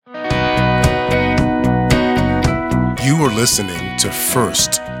You are listening to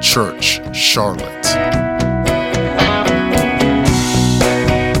First Church Charlotte. Amen,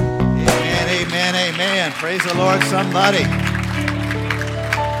 amen, amen. Praise the Lord, somebody.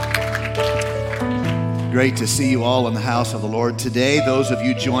 Great to see you all in the house of the Lord today. Those of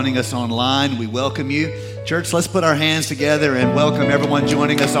you joining us online, we welcome you. Church, let's put our hands together and welcome everyone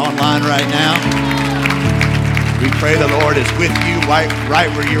joining us online right now. We pray the Lord is with you right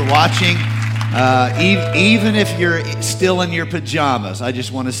where you're watching. Even if you're still in your pajamas, I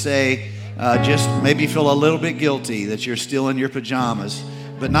just want to say, just maybe feel a little bit guilty that you're still in your pajamas,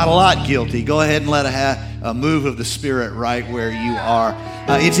 but not a lot guilty. Go ahead and let a move of the Spirit right where you are.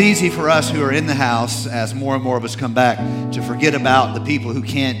 It's easy for us who are in the house, as more and more of us come back, to forget about the people who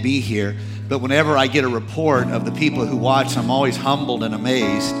can't be here. But whenever I get a report of the people who watch, I'm always humbled and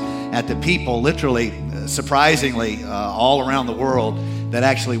amazed at the people, literally, surprisingly, all around the world that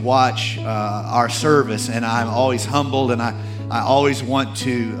actually watch our service. And I'm always humbled, and I always want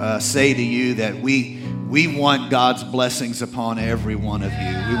to say to you that we want God's blessings upon every one of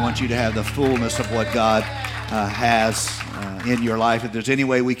you. We want you to have the fullness of what God has in your life. If there's any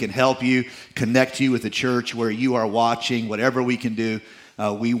way we can help you, connect you with the church where you are watching, whatever we can do,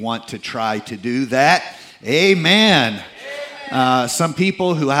 we want to try to do that. Amen. Some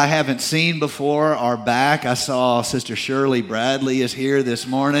people who I haven't seen before are back. I saw Sister Shirley Bradley is here this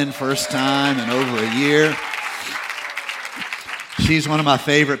morning, first time in over a year. She's one of my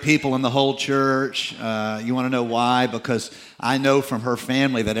favorite people in the whole church. You want to know why? Because I know from her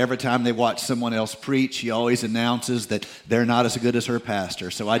family that every time they watch someone else preach, she always announces that they're not as good as her pastor.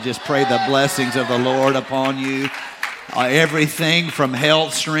 So I just pray the blessings of the Lord upon you. Everything from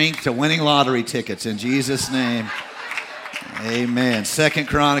health, strength to winning lottery tickets in Jesus' name. Amen. 2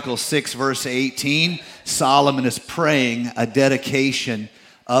 Chronicles 6 verse 18, Solomon is praying a dedication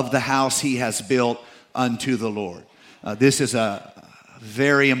of the house he has built unto the Lord. This is a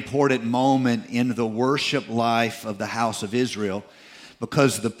very important moment in the worship life of the house of Israel,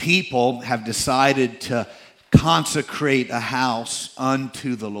 because the people have decided to consecrate a house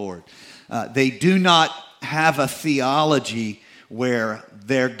unto the Lord. They do not have a theology where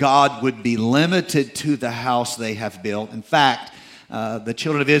their God would be limited to the house they have built. In fact, the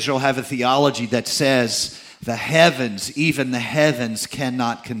children of Israel have a theology that says the heavens, even the heavens,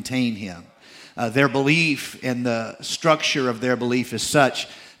 cannot contain him. Their belief and the structure of their belief is such,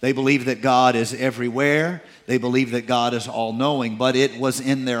 they believe that God is everywhere. They believe that God is all-knowing, but it was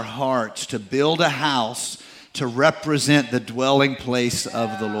in their hearts to build a house to represent the dwelling place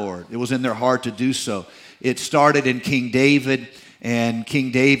of the Lord. It was in their heart to do so. It started in King David, and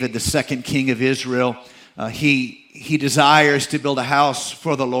King David, the second king of Israel, he desires to build a house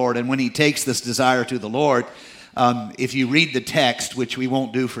for the Lord. And when he takes this desire to the Lord, if you read the text, which we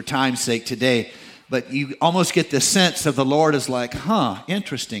won't do for time's sake today, but you almost get the sense of the Lord is like,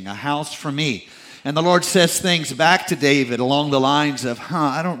 interesting, a house for me. And the Lord says things back to David along the lines of,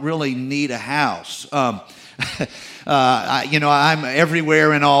 I don't really need a house. I'm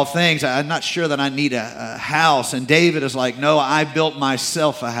everywhere in all things. I'm not sure that I need a house. And David is like, no, I built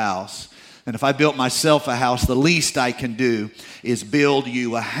myself a house. And if I built myself a house, the least I can do is build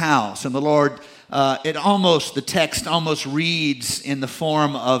you a house. And the Lord, the text almost reads in the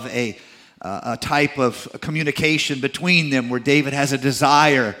form of a type of communication between them, where David has a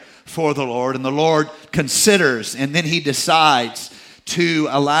desire for the Lord, and the Lord considers, and then he decides to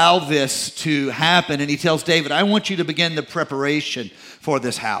allow this to happen. And he tells David, I want you to begin the preparation for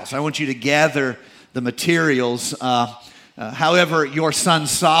this house. I want you to gather the materials. However, your son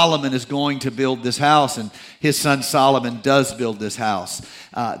Solomon is going to build this house, and his son Solomon does build this house.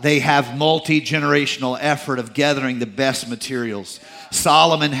 They have multi-generational effort of gathering the best materials.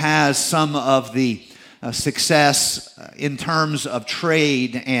 Solomon has some of the success in terms of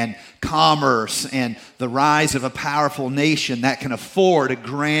trade and commerce and the rise of a powerful nation that can afford a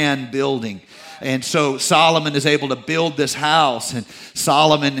grand building. And so Solomon is able to build this house, and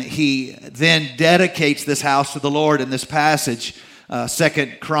Solomon, he then dedicates this house to the Lord in this passage,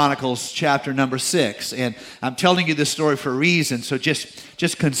 2 Chronicles chapter number 6. And I'm telling you this story for a reason, so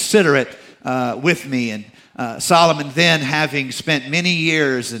just consider it with me. And Solomon then, having spent many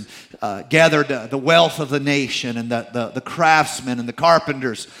years and gathered the wealth of the nation and the craftsmen and the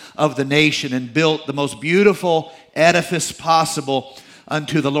carpenters of the nation, and built the most beautiful edifice possible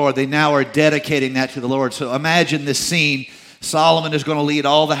unto the Lord. They now are dedicating that to the Lord. So imagine this scene. Solomon is going to lead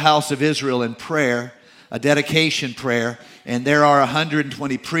all the house of Israel in prayer, a dedication prayer, and there are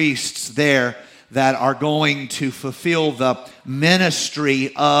 120 priests there that are going to fulfill the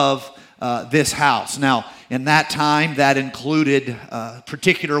ministry of this house. Now, in that time, that included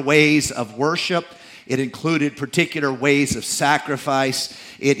particular ways of worship It included particular ways of sacrifice.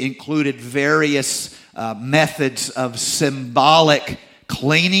 It included various methods of symbolic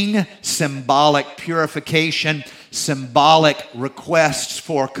cleaning, symbolic purification, symbolic requests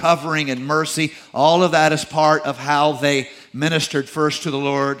for covering and mercy. All of that is part of how they ministered first to the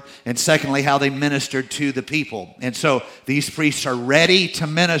Lord, and secondly, how they ministered to the people. And so these priests are ready to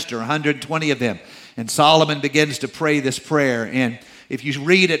minister, 120 of them. And Solomon begins to pray this prayer. And if you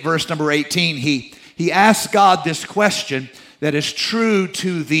read at verse number 18, he asks God this question that is true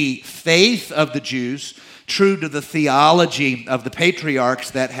to the faith of the Jews, true to the theology of the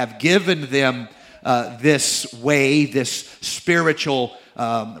patriarchs that have given them this way, this spiritual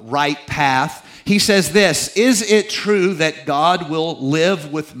right path. He says this: is it true that God will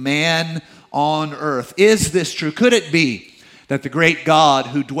live with man on earth? Is this true? Could it be that the great God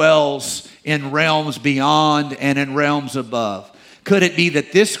who dwells in realms beyond and in realms above, could it be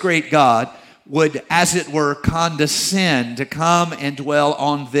that this great God would, as it were, condescend to come and dwell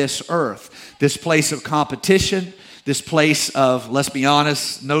on this earth, this place of competition, this place of, let's be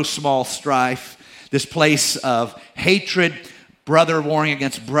honest, no small strife, this place of hatred, brother warring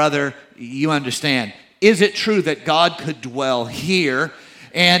against brother? You understand. Is it true that God could dwell here?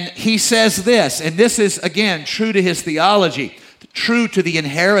 And he says this, and this is, again, true to his theology, true to the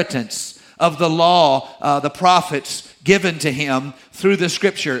inheritance of the law, the prophets given to him through the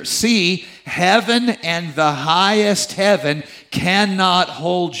scripture. See, heaven and the highest heaven cannot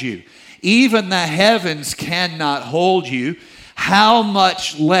hold you. Even the heavens cannot hold you. How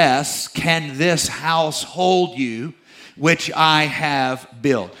much less can this house hold you, which I have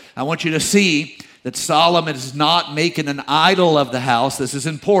built? I want you to see that Solomon is not making an idol of the house. This is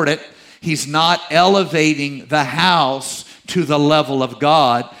important. He's not elevating the house to the level of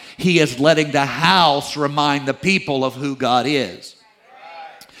God. He is letting the house remind the people of who God is.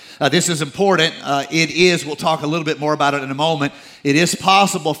 This is important. We'll talk a little bit more about it in a moment. It is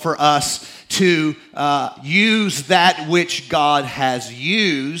possible for us to use that which God has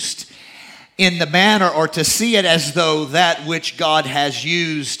used in the manner, or to see it as though that which God has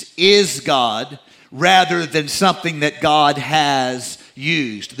used is God, rather than something that God has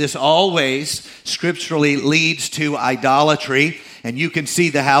used. This always scripturally leads to idolatry, and you can see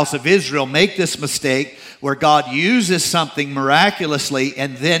the house of Israel make this mistake where God uses something miraculously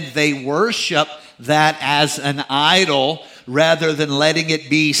and then they worship that as an idol rather than letting it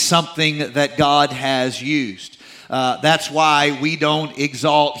be something that God has used. That's why we don't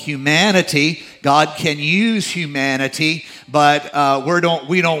exalt humanity. God can use humanity, but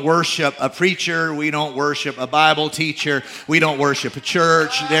we don't worship a preacher. We don't worship a Bible teacher. We don't worship a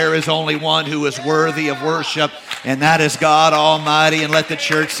church. There is only one who is worthy of worship, and that is God Almighty. And let the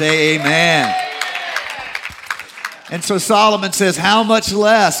church say amen. And so Solomon says, how much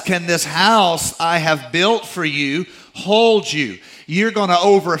less can this house I have built for you hold you? You're going to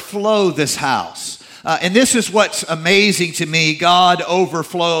overflow this house. And this is what's amazing to me. God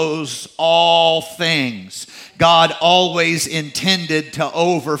overflows all things. God always intended to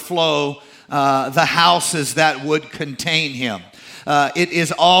overflow the houses that would contain him. It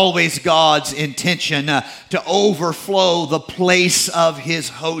is always God's intention to overflow the place of his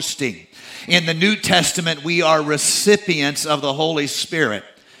hosting. In the New Testament, we are recipients of the Holy Spirit.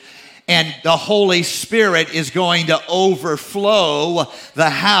 And the Holy Spirit is going to overflow the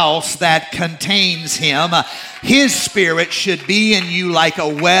house that contains him. His Spirit should be in you like a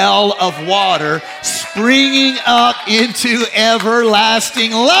well of water springing up into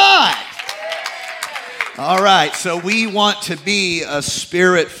everlasting life. All right, so we want to be a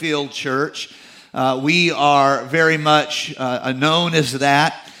Spirit-filled church. We are very much known as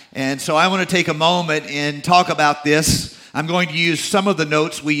that. And so I want to take a moment and talk about this. I'm going to use some of the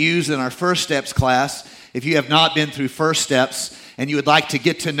notes we use in our First Steps class. If you have not been through First Steps and you would like to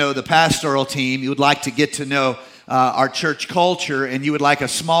get to know the pastoral team, you would like to get to know our church culture, and you would like a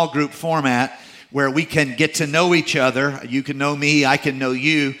small group format where we can get to know each other. You can know me, I can know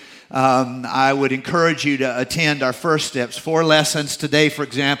you. I would encourage you to attend our First Steps. 4 lessons today, for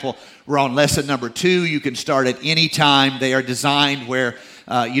example. We're on lesson number 2. You can start at any time. They are designed where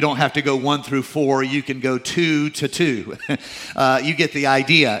you don't have to go 1 through 4. You can go 2 to 2. You get the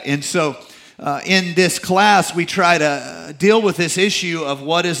idea. And so in this class, we try to deal with this issue of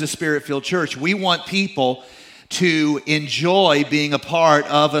what is a Spirit-filled church. We want people to enjoy being a part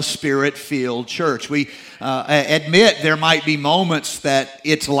of a Spirit-filled church. We admit there might be moments that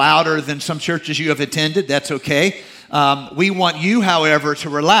it's louder than some churches you have attended. That's okay. We want you, however, to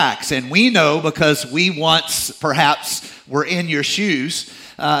relax. And we know, because we once perhaps were in your shoes,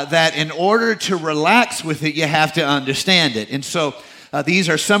 that in order to relax with it, you have to understand it. And so These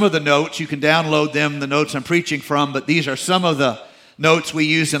are some of the notes. You can download them, the notes I'm preaching from, but these are some of the notes we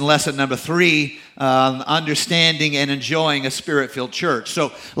use in lesson number 3, understanding and enjoying a Spirit-filled church.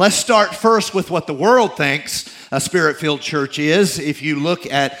 So let's start first with what the world thinks a Spirit-filled church is. If you look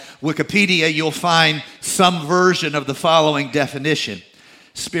at Wikipedia, you'll find some version of the following definition.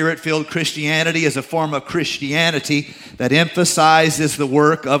 Spirit-filled Christianity is a form of Christianity that emphasizes the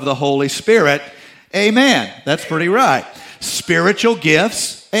work of the Holy Spirit. Amen. That's pretty right. Spiritual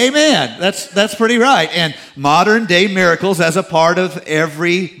gifts. Amen. That's pretty right. And modern day miracles as a part of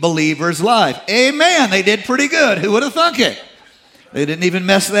every believer's life. Amen. They did pretty good. Who would have thunk it? They didn't even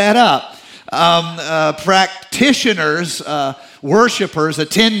mess that up. Practitioners, worshipers,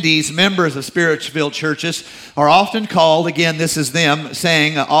 attendees, members of Spirit-filled churches are often called, again, this is them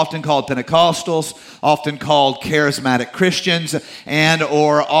saying, often called Pentecostals, often called charismatic Christians, and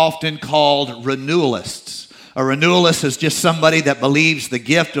or often called renewalists. A renewalist is just somebody that believes the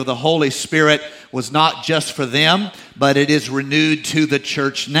gift of the Holy Spirit was not just for them, but it is renewed to the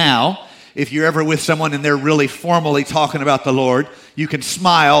church now. If you're ever with someone and they're really formally talking about the Lord, you can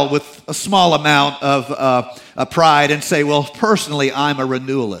smile with a small amount of pride and say, well, personally, I'm a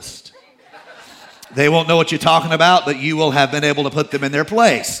renewalist. They won't know what you're talking about, but you will have been able to put them in their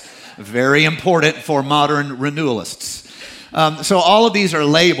place. Very important for modern renewalists. So all of these are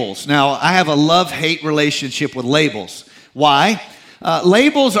labels. Now, I have a love-hate relationship with labels. Why?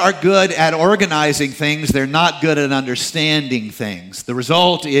 Labels are good at organizing things. They're not good at understanding things. The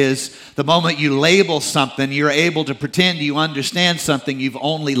result is the moment you label something, you're able to pretend you understand something you've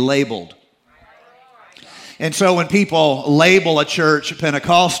only labeled. And so when people label a church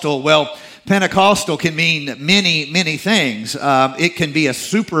Pentecostal, well, Pentecostal can mean many, many things. It can be a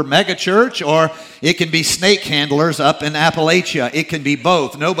super mega church, or it can be snake handlers up in Appalachia. It can be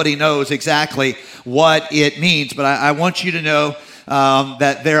both. Nobody knows exactly what it means, but I want you to know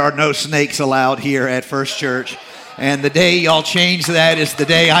that there are no snakes allowed here at First Church. And the day y'all change that is the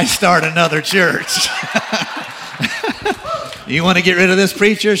day I start another church. You want to get rid of this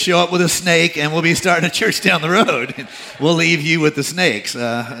preacher? Show up with a snake, and we'll be starting a church down the road. We'll leave you with the snakes.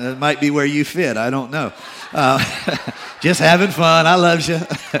 It might be where you fit. I don't know. Just having fun. I love you.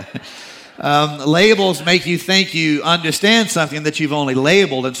 Labels make you think you understand something that you've only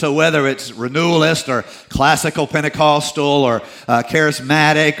labeled. And so whether it's renewalist or classical Pentecostal or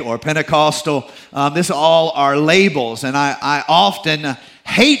charismatic or Pentecostal, this all are labels. And I often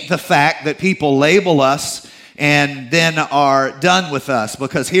hate the fact that people label us and then are done with us.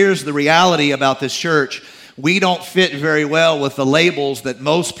 Because here's the reality about this church. We don't fit very well with the labels that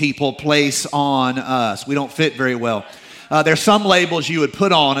most people place on us. We don't fit very well. There's some labels you would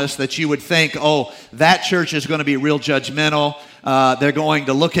put on us that you would think, oh, that church is going to be real judgmental. They're going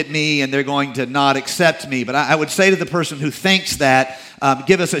to look at me and they're going to not accept me. But I would say to the person who thinks that,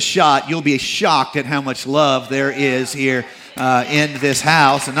 give us a shot. You'll be shocked at how much love there is here in this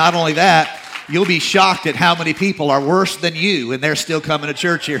house. And not only that, you'll be shocked at how many people are worse than you, and they're still coming to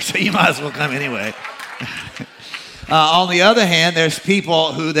church here, so you might as well come anyway. On the other hand, there's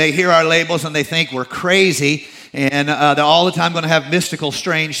people who they hear our labels and they think we're crazy, and they're all the time going to have mystical,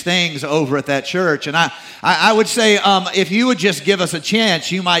 strange things over at that church. And I would say if you would just give us a chance,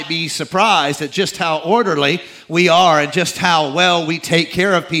 you might be surprised at just how orderly we are and just how well we take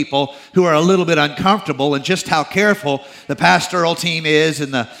care of people who are a little bit uncomfortable, and just how careful the pastoral team is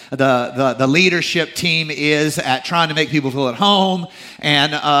and the leadership team is at trying to make people feel at home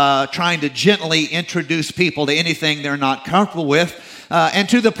and trying to gently introduce people to anything they're not comfortable with. And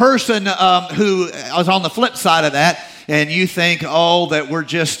to the person who is on the flip side of that, and you think, oh, that we're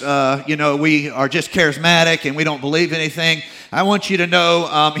just, we are just charismatic and we don't believe anything, I want you to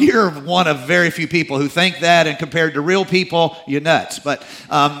know you're one of very few people who think that, and compared to real people, you're nuts. But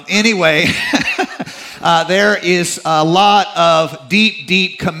anyway, there is a lot of deep,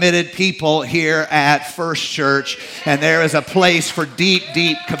 deep committed people here at First Church, and there is a place for deep,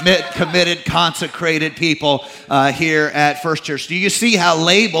 deep committed, consecrated people here at First Church. Do you see how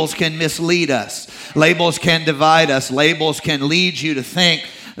labels can mislead us? Labels can divide us. Labels can lead you to think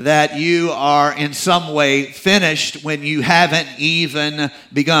that you are in some way finished when you haven't even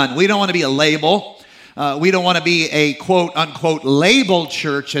begun. We don't want to be a label. We don't want to be a quote-unquote labeled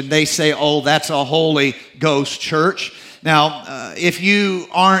church, and they say, oh, that's a Holy Ghost church. Now, if you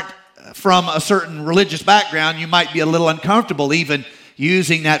aren't from a certain religious background, you might be a little uncomfortable even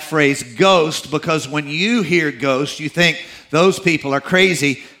using that phrase ghost, because when you hear ghost, you think those people are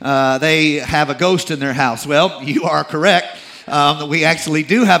crazy. They have a ghost in their house. Well, you are correct. We actually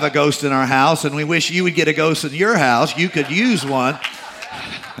do have a ghost in our house, and we wish you would get a ghost in your house. You could use one.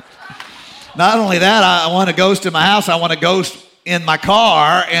 Not only that, I want a ghost in my house. I want a ghost in my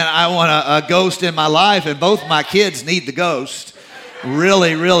car and I want a ghost in my life, and both my kids need the ghost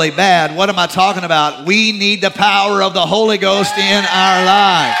really, really bad. What am I talking about? We need the power of the Holy Ghost in our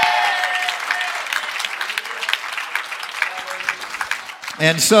life.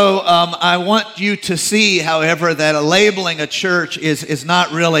 And so I want you to see, however, that labeling a church is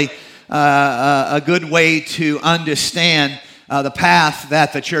not really a good way to understand the path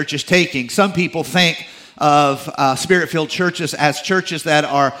that the church is taking. Some people think of Spirit-filled churches as churches that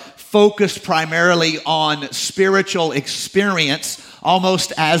are focused primarily on spiritual experience,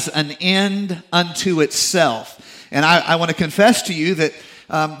 almost as an end unto itself. And I want to confess to you that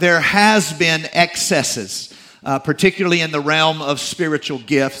there has been excesses, particularly in the realm of spiritual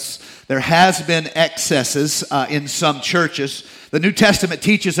gifts. There has been excesses in some churches. The New Testament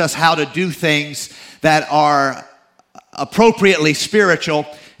teaches us how to do things that are appropriately spiritual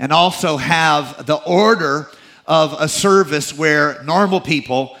and also have the order of a service where normal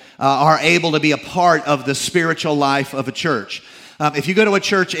people are able to be a part of the spiritual life of a church. If you go to a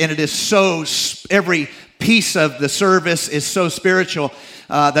church and it is so, every piece of the service is so spiritual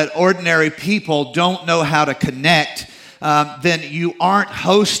that ordinary people don't know how to connect, then you aren't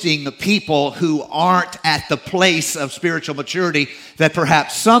hosting people who aren't at the place of spiritual maturity that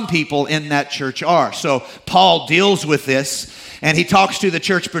perhaps some people in that church are. So Paul deals with this, and he talks to the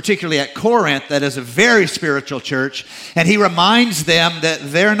church, particularly at Corinth, that is a very spiritual church, and he reminds them that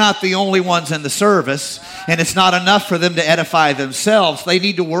they're not the only ones in the service, and it's not enough for them to edify themselves. They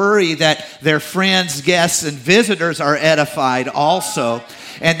need to worry that their friends, guests, and visitors are edified also,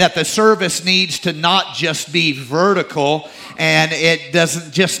 and that the service needs to not just be vertical, and it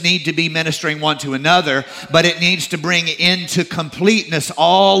doesn't just need to be ministering one to another, but it needs to bring into completeness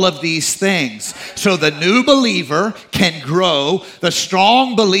all of these things. So the new believer can grow, the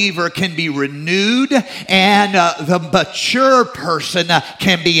strong believer can be renewed, and the mature person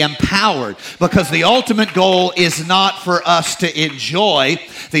can be empowered. Because the ultimate goal is not for us to enjoy.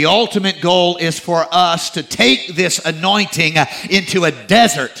 The ultimate goal is for us to take this anointing into a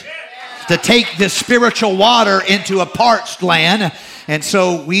desert, to take this spiritual water into a parched land. And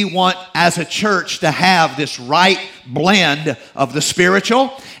so we want, as a church, to have this right blend of the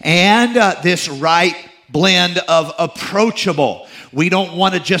spiritual and this right blend of approachable. We don't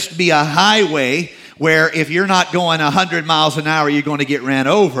want to just be a highway where if you're not going 100 miles an hour, you're going to get ran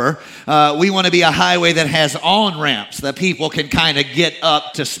over. We want to be a highway that has on-ramps that people can kind of get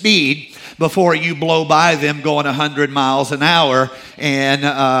up to speed before you blow by them going 100 miles an hour, and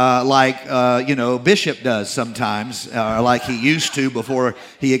like Bishop does sometimes, like he used to before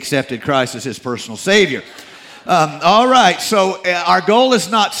he accepted Christ as his personal Savior. All right, so our goal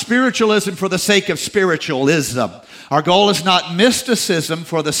is not spiritualism for the sake of spiritualism. Our goal is not mysticism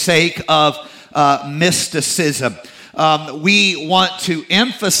for the sake of mysticism. We want to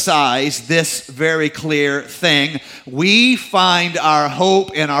emphasize this very clear thing. We find our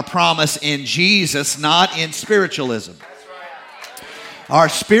hope and our promise in Jesus, not in spiritualism. Our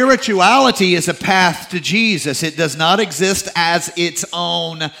spirituality is a path to Jesus. It does not exist as its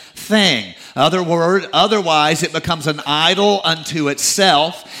own thing. Otherwise, it becomes an idol unto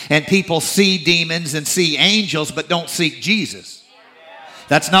itself, and people see demons and see angels but don't seek Jesus.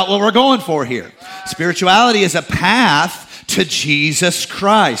 That's not what we're going for here. Spirituality is a path to Jesus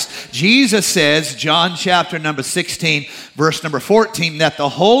Christ. Jesus says, John chapter number 16, verse number 14, that the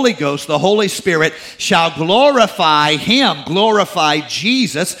Holy Ghost, the Holy Spirit, shall glorify Him, glorify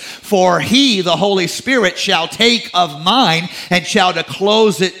Jesus, for He, the Holy Spirit, shall take of mine and shall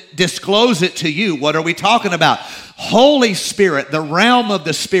disclose it to you. What are we talking about? Holy Spirit, the realm of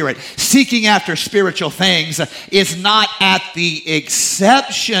the Spirit, seeking after spiritual things, is not at the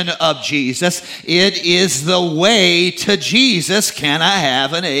exception of Jesus. It is the way to Jesus. Can I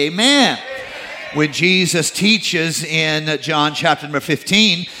have an amen? When Jesus teaches in John chapter number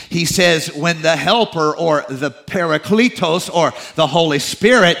 15, he says, when the helper or the Parakletos or the Holy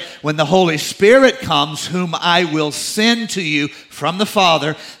Spirit, when the Holy Spirit comes, whom I will send to you from the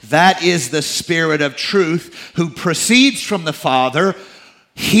Father, that is the Spirit of truth who proceeds from the Father,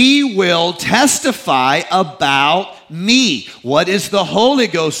 He will testify about me. What is the Holy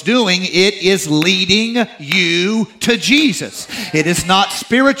Ghost doing? It is leading you to Jesus. It is not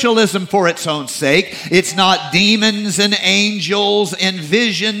spiritualism for its own sake. It's not demons and angels and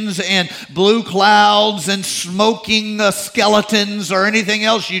visions and blue clouds and smoking skeletons or anything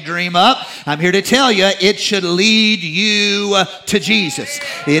else you dream up. I'm here to tell you, it should lead you to Jesus.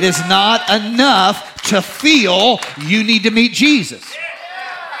 It is not enough to feel you need to meet Jesus.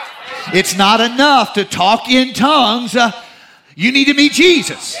 It's not enough to talk in tongues. You need to meet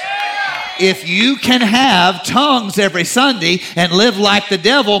Jesus. if you can have tongues every Sunday and live like the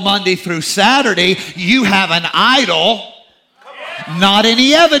devil Monday through Saturday, you have an idol, not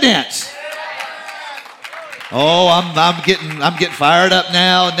any evidence. Oh, I'm getting fired up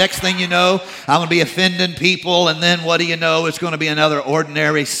now. Next thing you know, I'm going to be offending people, and then what do you know? It's going to be another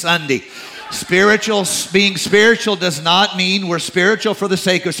ordinary Sunday. Being spiritual does not mean we're spiritual for the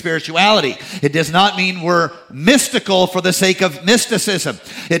sake of spirituality. It does not mean we're mystical for the sake of mysticism.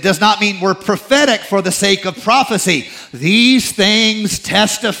 It does not mean we're prophetic for the sake of prophecy. These things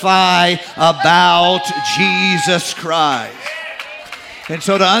testify about Jesus Christ. And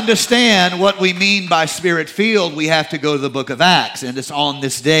so to understand what we mean by Spirit-filled, we have to go to the book of Acts. And it's on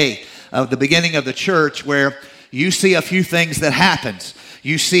this day of the beginning of the church where you see a few things that happens.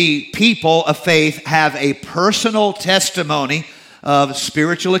 You see people of faith have a personal testimony of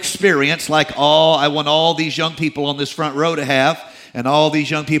spiritual experience like I want all these young people on this front row to have. And all these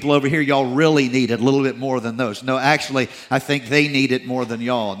young people over here, y'all really need it a little bit more than those. No, actually, I think they need it more than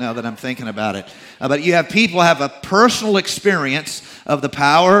y'all, now that I'm thinking about it. But you have people have a personal experience of the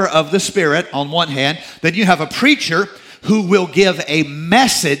power of the Spirit on one hand. Then you have a preacher who will give a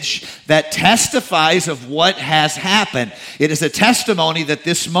message that testifies of what has happened. It is a testimony that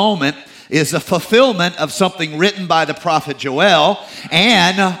this moment is a fulfillment of something written by the prophet Joel.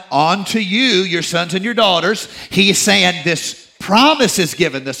 And unto you, your sons and your daughters, he is saying this promise is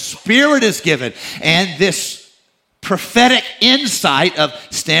given, the Spirit is given, and this prophetic insight of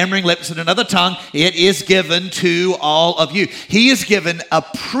stammering lips in another tongue, it is given to all of you. He is given a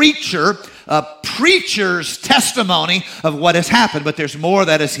preacher's testimony of what has happened, but there's more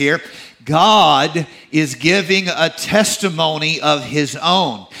that is here. God is giving a testimony of his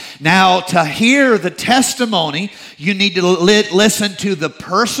own. Now, to hear the testimony, you need to listen to the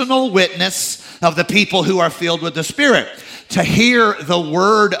personal witness of the people who are filled with the Spirit. To hear the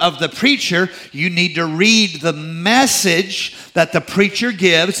word of the preacher, you need to read the message that the preacher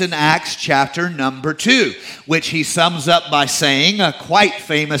gives in Acts chapter number 2, which he sums up by saying, quite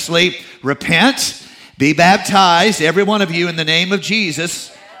famously, repent, be baptized, every one of you, in the name of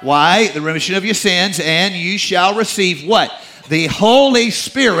Jesus. Why? The remission of your sins, and you shall receive what? The Holy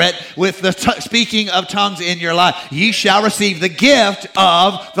Spirit with the speaking of tongues in your life. You shall receive the gift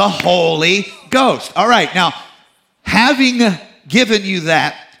of the Holy Ghost. All right, now, having given you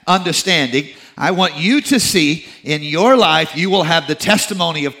that understanding, I want you to see in your life, you will have the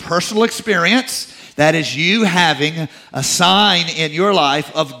testimony of personal experience. That is you having a sign in your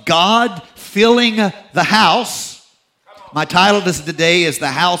life of God filling the house. My title today is The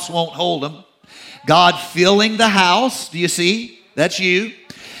House Won't Hold Him. God filling the house. Do you see? That's you.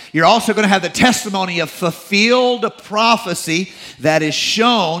 You're also going to have the testimony of fulfilled prophecy that is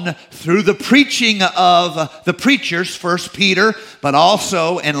shown through the preaching of the preachers, First Peter, but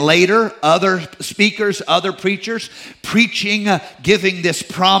also and later other speakers, other preachers, preaching, giving this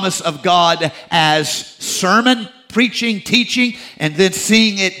promise of God as sermon, preaching, teaching, and then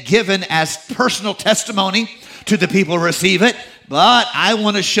seeing it given as personal testimony to the people who receive it. But I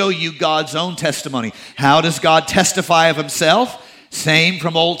want to show you God's own testimony. How does God testify of himself? Same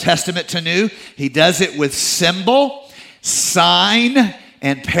from Old Testament to New. He does it with symbol, sign,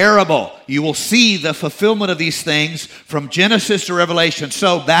 and parable. You will see the fulfillment of these things from Genesis to Revelation.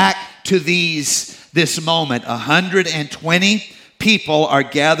 So back to this moment. 120 people are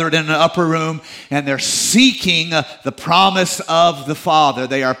gathered in an upper room, and they're seeking the promise of the Father.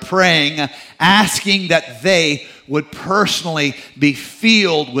 They are praying, asking that they would personally be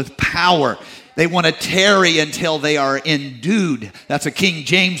filled with power. They want to tarry until they are endued. That's a King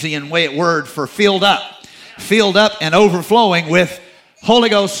Jamesian word for filled up and overflowing with Holy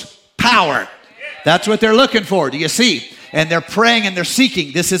Ghost power. That's what they're looking for. Do you see? And they're praying and they're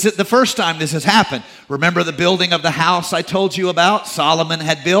seeking. This isn't the first time this has happened. Remember the building of the house I told you about? Solomon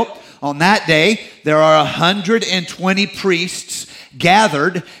had built. On that day, there are 120 priests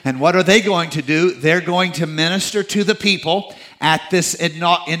gathered. And what are they going to do? They're going to minister to the people at this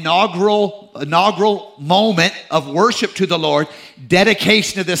inaugural moment of worship to the Lord,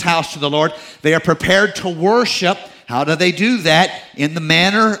 dedication of this house to the Lord. They are prepared to worship. How do they do that? In the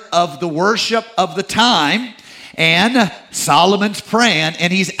manner of the worship of the time. And Solomon's praying,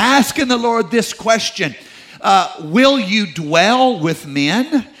 and he's asking the Lord this question. Will you dwell with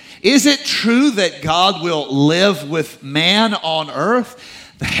men? Is it true that God will live with man on earth?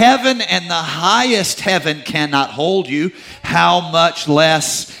 Heaven and the highest heaven cannot hold you. How much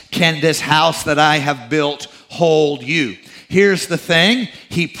less can this house that I have built hold you? Here's the thing.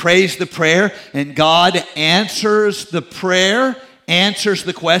 He prays the prayer, and God answers the prayer, answers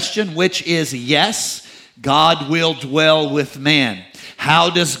the question, which is yes, God will dwell with man.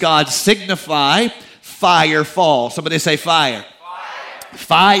 How does God signify fire fall? Somebody say fire.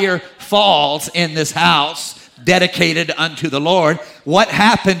 Fire falls in this house dedicated unto the Lord. What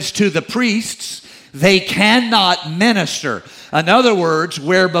happens to the priests? They cannot minister. In other words,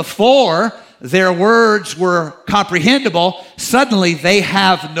 where before their words were comprehensible, suddenly they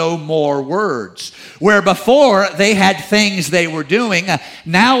have no more words. Where before they had things they were doing,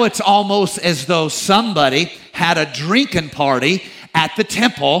 now it's almost as though somebody had a drinking party at the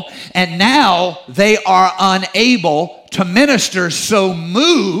temple, and now they are unable to minister, so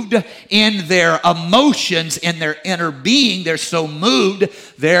moved in their emotions, in their inner being, they're so moved,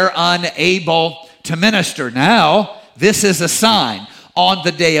 they're unable to minister. Now, this is a sign. On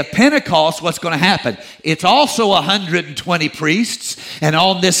the day of Pentecost, what's going to happen? It's also 120 priests, and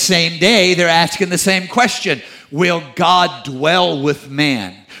on this same day, they're asking the same question. Will God dwell with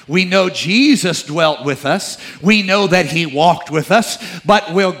man? We know Jesus dwelt with us. We know that he walked with us.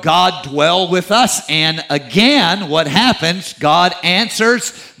 But will God dwell with us? And again, what happens? God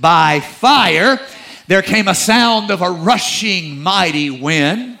answers by fire. There came a sound of a rushing mighty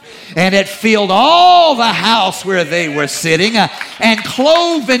wind, and it filled all the house where they were sitting, and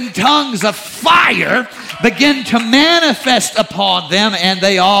cloven tongues of fire began to manifest upon them, and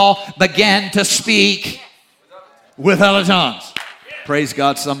they all began to speak with other tongues. Praise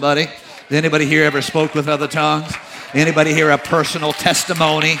God, somebody. Anybody here ever spoke with other tongues? Anybody here a personal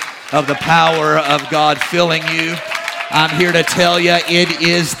testimony of the power of God filling you? I'm here to tell you, it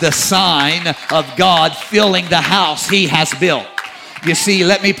is the sign of God filling the house he has built. You see,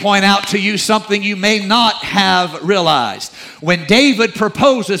 let me point out to you something you may not have realized. When David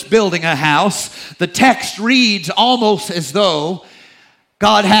proposes building a house, the text reads almost as though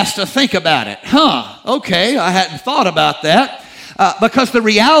God has to think about it. Okay, I hadn't thought about that. Because the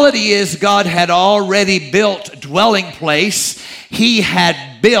reality is God had already built a dwelling place. He had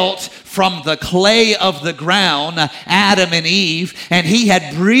built from the clay of the ground Adam and Eve, and he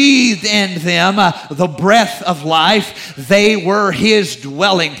had breathed in them the breath of life. They were his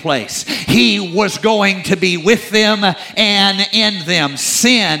dwelling place. He was going to be with them and in them.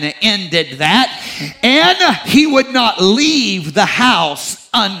 Sin ended that, and he would not leave the house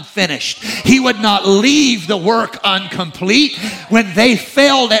unfinished. He would not leave the work incomplete. When they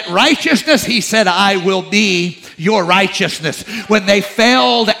failed at righteousness, he said, I will be your righteousness. When they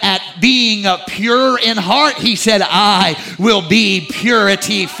failed at being pure in heart, he said, I will be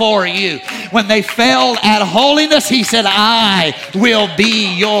purity for you. When they failed at holiness, he said, I will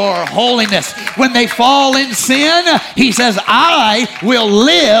be your holiness. When they fall in sin, he says, I will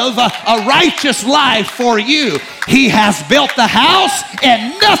live a righteous life for you. He has built the house,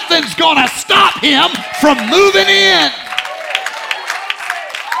 and nothing's going to stop him from moving in.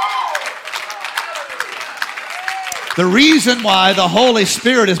 The reason why the Holy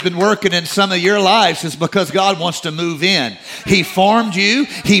Spirit has been working in some of your lives is because God wants to move in. He formed you.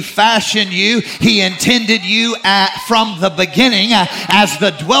 He fashioned you. He intended you from the beginning as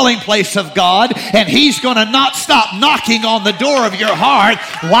the dwelling place of God, and he's going to not stop knocking on the door of your heart.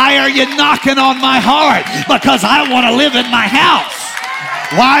 Why are you knocking on my heart? Because I want to live in my house.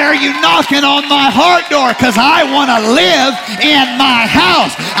 Why are you knocking on my heart door? Because I want to live in my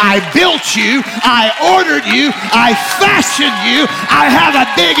house. I built you. I ordered you. I fashioned you. I have a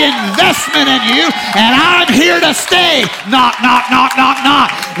big investment in you, and I'm here to stay. Knock, knock, knock, knock,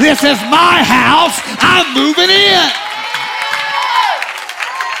 knock. This is my house. I'm moving in.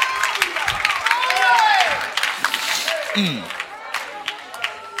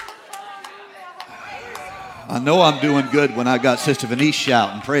 I know I'm doing good when I got Sister Venice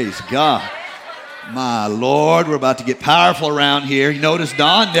shouting. Praise God. My Lord, we're about to get powerful around here. You notice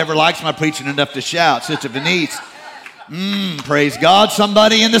Don never likes my preaching enough to shout. Sister Venice. Praise God.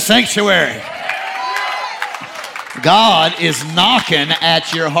 Somebody in the sanctuary. God is knocking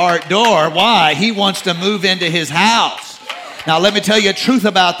at your heart door. Why? He wants to move into his house. Now, let me tell you the truth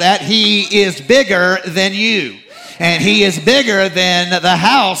about that. He is bigger than you. And he is bigger than the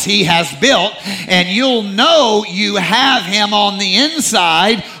house he has built. And you'll know you have him on the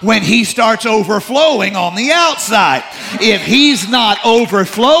inside when he starts overflowing on the outside. If he's not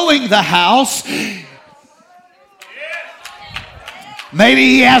overflowing the house, maybe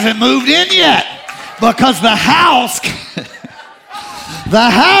he hasn't moved in yet. Because the house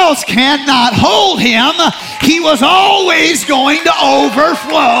cannot hold him. He was always going to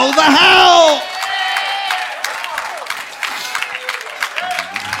overflow the house.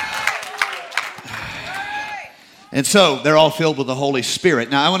 And so they're all filled with the Holy Spirit.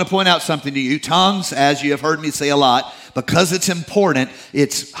 Now I want to point out something to you. Tongues, as you have heard me say a lot, because it's important,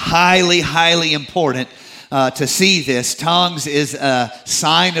 it's highly, highly important to see this. Tongues is a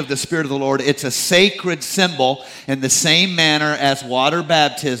sign of the Spirit of the Lord. It's a sacred symbol in the same manner as water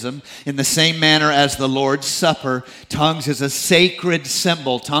baptism, in the same manner as the Lord's Supper. Tongues is a sacred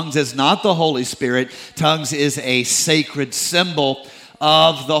symbol. Tongues is not the Holy Spirit. Tongues is a sacred symbol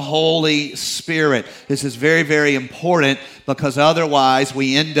of the Holy Spirit. This is very, very important because otherwise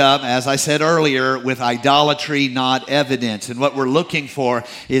we end up, as I said earlier, with idolatry, not evidence. And what we're looking for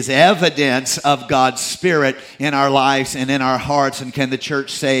is evidence of God's Spirit in our lives and in our hearts. And can the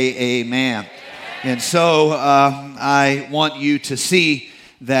church say amen? And so I want you to see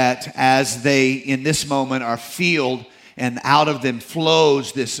that as they, in this moment, are filled and out of them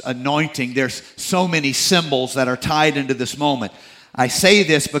flows this anointing, there's so many symbols that are tied into this moment. I say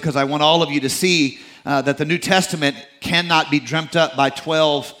this because I want all of you to see that the New Testament cannot be dreamt up by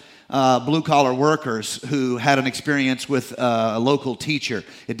 12 blue-collar workers who had an experience with a local teacher.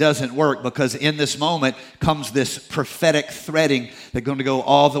 It doesn't work because in this moment comes this prophetic threading that's going to go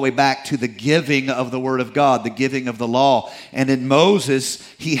all the way back to the giving of the Word of God, the giving of the law. And in Moses,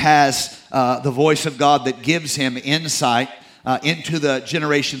 he has the voice of God that gives him insight into the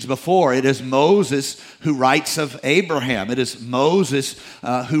generations before. It is Moses who writes of Abraham. It is Moses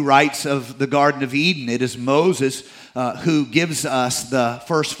who writes of the Garden of Eden. It is Moses who gives us the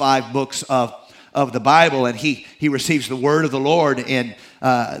first 5 books of the Bible, and he receives the word of the Lord. And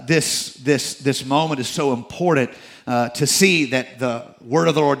this moment is so important to see that the word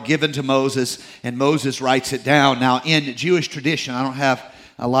of the Lord given to Moses, and Moses writes it down. Now, in Jewish tradition, I don't have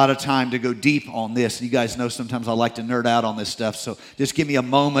a lot of time to go deep on this. You guys know sometimes I like to nerd out on this stuff, so just give me a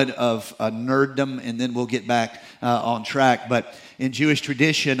moment of nerddom, and then we'll get back on track. But in Jewish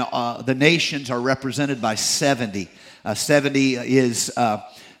tradition, the nations are represented by 70. 70 is,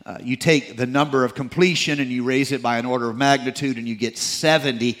 you take the number of completion and you raise it by an order of magnitude, and you get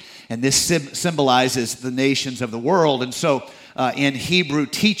 70, and this symbolizes the nations of the world. And so in Hebrew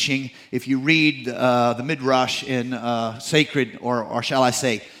teaching, if you read the Midrash in sacred, or shall I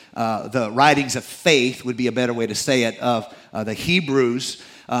say, the writings of faith would be a better way to say it, of the Hebrews,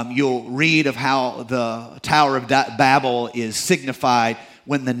 you'll read of how the Tower of Babel is signified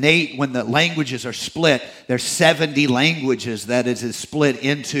when the languages are split. There's 70 languages that it is split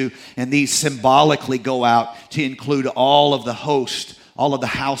into, and these symbolically go out to include all of the host, all of the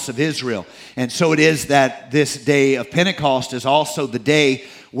house of Israel. And so it is that this day of Pentecost is also the day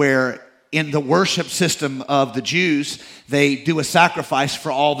where in the worship system of the Jews, they do a sacrifice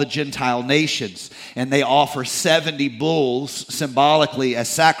for all the Gentile nations. And they offer 70 bulls symbolically as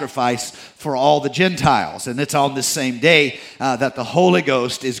sacrifice for all the Gentiles. And it's on this same day that the Holy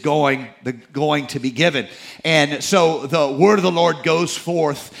Ghost is going to be given. And so the word of the Lord goes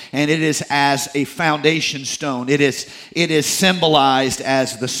forth, and it is as a foundation stone. It is symbolized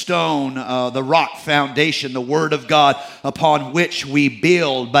as the stone, the rock foundation, the word of God upon which we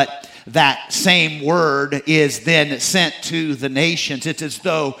build. But that same word is then sent to the nations. It's as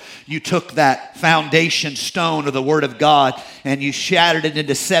though you took that foundation stone of the word of God and you shattered it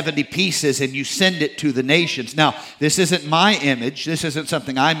into 70 pieces and you send it to the nations. Now, this isn't my image. This isn't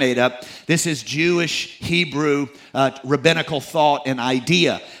something I made up. This is Jewish, Hebrew, rabbinical thought and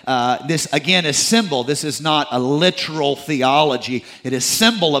idea. This, again, is symbol. This is not a literal theology. It is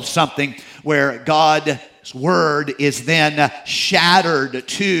symbol of something where God's word is then shattered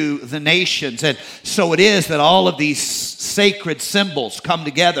to the nations. And so it is that all of these sacred symbols come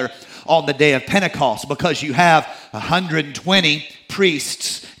together on the day of Pentecost, because you have 120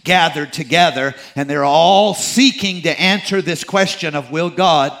 priests gathered together, and they're all seeking to answer this question of, will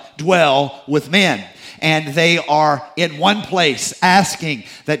God dwell with men? And they are in one place asking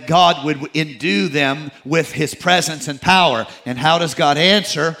that God would endue them with his presence and power. And how does God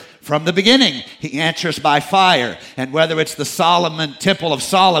answer? From the beginning, he answers by fire. And whether it's the Temple of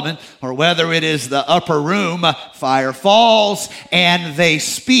Solomon, or whether it is the upper room, fire falls and they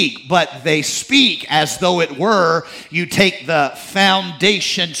speak. But they speak as though it were, you take the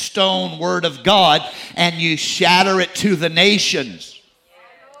foundation stone word of God and you shatter it to the nations.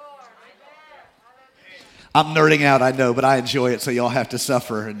 I'm nerding out, I know, but I enjoy it, so y'all have to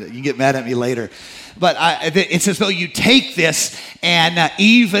suffer, and you can get mad at me later. But it's as though you take this, and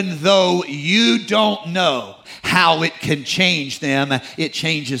even though you don't know how it can change them, it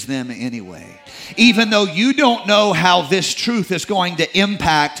changes them anyway. Even though you don't know how this truth is going to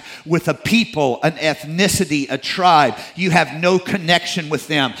impact with a people, an ethnicity, a tribe, you have no connection with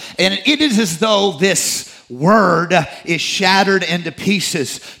them. And it is as though this word is shattered into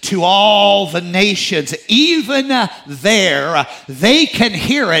pieces to all the nations. Even there, they can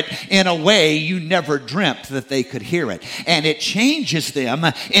hear it in a way you never dreamt that they could hear it. And it changes them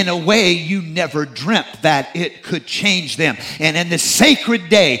in a way you never dreamt that it could change them. And in this sacred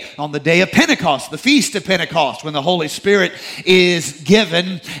day, on the day of Pentecost, the Feast of Pentecost, when the Holy Spirit is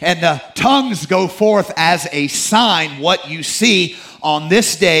given and the tongues go forth as a sign, what you see on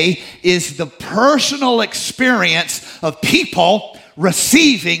this day is the personal experience of people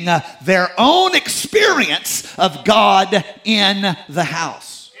receiving their own experience of God in the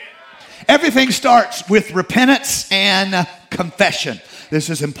house. Everything starts with repentance and confession. This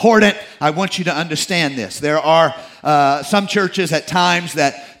is important. I want you to understand this. There are some churches at times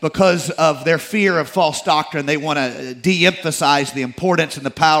that, because of their fear of false doctrine, they want to de-emphasize the importance and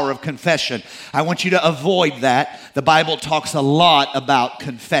the power of confession. I want you to avoid that. The Bible talks a lot about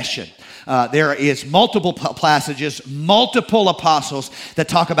confession. There is multiple passages, multiple apostles that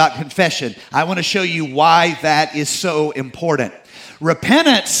talk about confession. I want to show you why that is so important.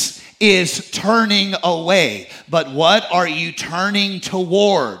 Repentance is turning away, but what are you turning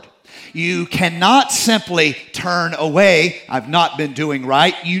toward? You cannot simply turn away. I've not been doing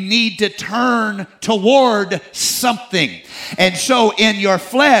right. You need to turn toward something. And so in your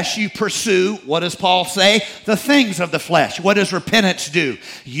flesh, you pursue, what does Paul say? The things of the flesh. What does repentance do?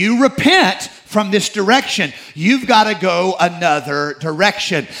 You repent from this direction. You've got to go another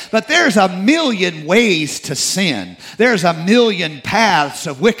direction. But there's a million ways to sin. There's a million paths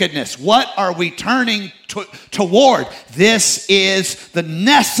of wickedness. What are we turning toward? This is the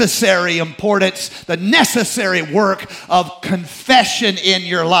necessary importance, the necessary work of confession in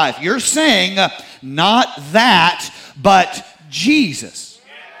your life. You're saying not that, but Jesus.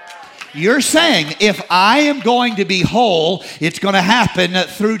 You're saying, if I am going to be whole, it's going to happen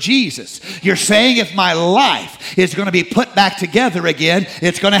through Jesus. You're saying, if my life is going to be put back together again,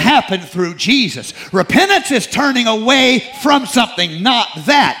 it's going to happen through Jesus. Repentance is turning away from something, not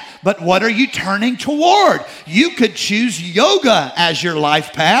that. But what are you turning toward? You could choose yoga as your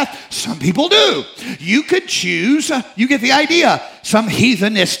life path. Some people do. You could choose, you get the idea, some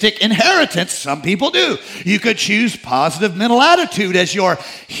heathenistic inheritance. Some people do. You could choose positive mental attitude as your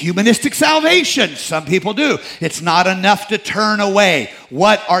humanistic salvation. Some people do. It's not enough to turn away.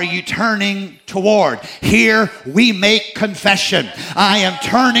 What are you turning toward? Here we make confession. I am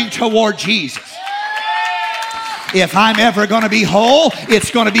turning toward Jesus. If I'm ever going to be whole,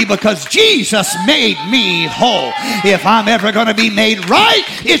 it's going to be because Jesus made me whole. If I'm ever going to be made right,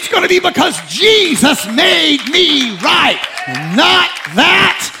 it's going to be because Jesus made me right. Not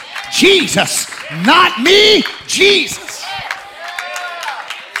that, Jesus. Not me, Jesus.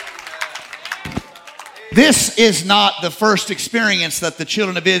 This is not the first experience that the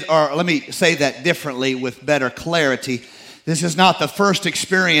children of Israel, or let me say that differently with better clarity. This is not the first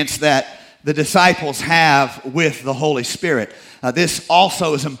experience that the disciples have with the Holy Spirit. This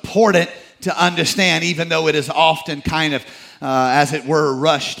also is important to understand, even though it is often kind of, as it were,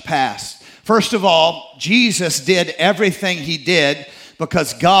 rushed past. First of all, Jesus did everything he did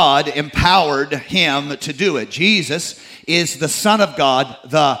because God empowered him to do it. Jesus is the Son of God,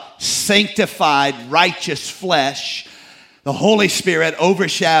 the sanctified, righteous flesh. The Holy Spirit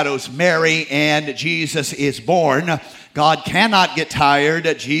overshadows Mary, and Jesus is born. God cannot get tired.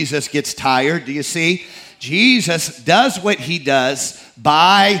 Jesus gets tired. Do you see? Jesus does what he does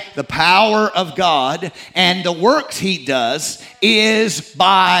by the power of God, and the works he does is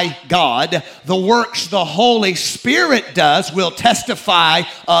by God. The works the Holy Spirit does will testify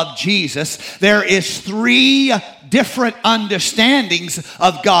of Jesus. There is three different understandings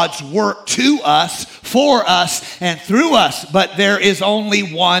of God's work to us, for us, and through us, but there is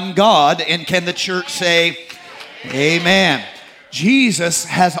only one God. And can the church say amen? Jesus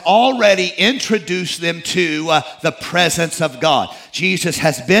has already introduced them to the presence of God. Jesus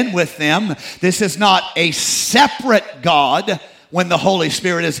has been with them. This is not a separate God when the Holy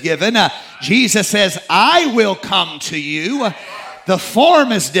Spirit is given. Jesus says, I will come to you. The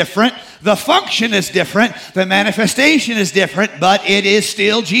form is different. The function is different. The manifestation is different, but it is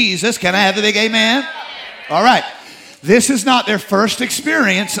still Jesus. Can I have a big amen? All right. This is not their first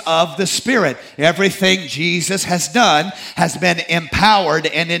experience of the Spirit. Everything Jesus has done has been empowered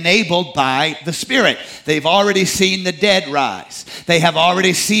and enabled by the Spirit. They've already seen the dead rise. They have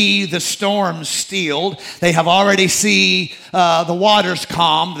already seen the storms stilled. They have already seen the waters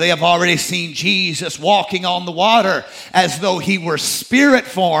calmed. They have already seen Jesus walking on the water as though he were spirit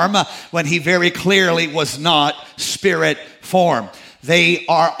form when he very clearly was not spirit form. They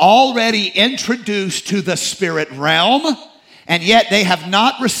are already introduced to the spirit realm, and yet they have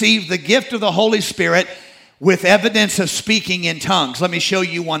not received the gift of the Holy Spirit with evidence of speaking in tongues. Let me show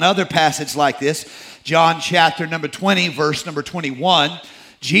you one other passage like this. John chapter number 20, verse number 21.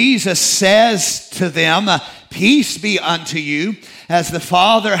 Jesus says to them, peace be unto you. As the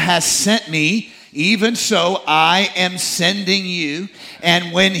Father has sent me, even so I am sending you.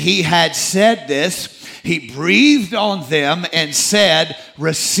 And when he had said this, he breathed on them and said,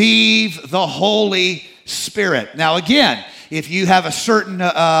 receive the Holy Spirit. Now again, if you have a certain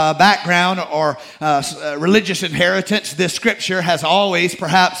background or religious inheritance, this scripture has always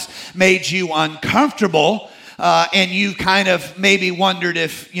perhaps made you uncomfortable. And you kind of maybe wondered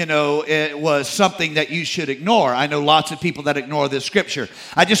if, it was something that you should ignore. I know lots of people that ignore this scripture.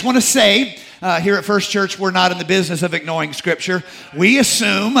 I just want to say, here at First Church, we're not in the business of ignoring scripture. We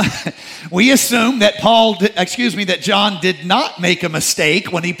assume that John did not make a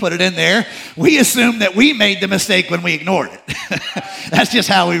mistake when he put it in there. We assume that we made the mistake when we ignored it. That's just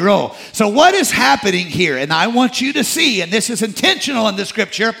how we roll. So what is happening here? And I want you to see, and this is intentional in the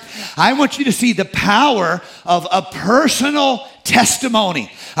scripture, I want you to see the power of a personal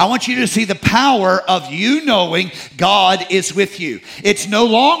testimony. I want you to see the power of you knowing God is with you. It's no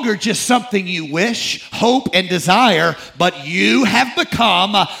longer just something you wish, hope, and desire, but you have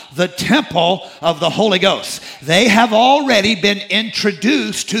become the temple of the Holy Ghost. They have already been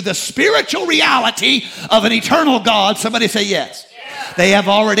introduced to the spiritual reality of an eternal God. Somebody say yes. They have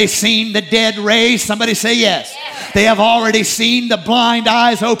already seen the dead raised. Somebody say yes. They have already seen the blind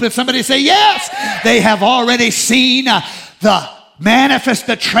eyes open. Somebody say yes. They have already seen the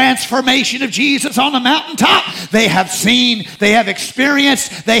transformation of Jesus on the mountaintop. They have seen, they have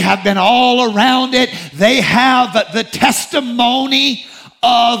experienced, they have been all around it. They have the testimony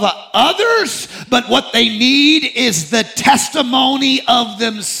of others, but what they need is the testimony of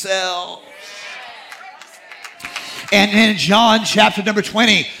themselves. And in John chapter number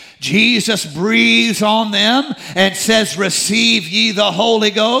 20, Jesus breathes on them and says, receive ye the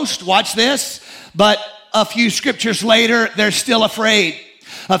Holy Ghost. Watch this. But a few scriptures later, they're still afraid.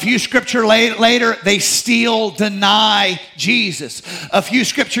 A few scriptures later, they still deny Jesus. A few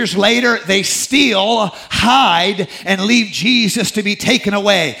scriptures later, they still hide and leave Jesus to be taken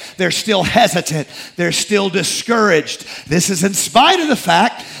away. They're still hesitant. They're still discouraged. This is in spite of the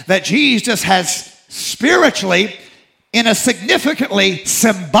fact that Jesus has spiritually, in a significantly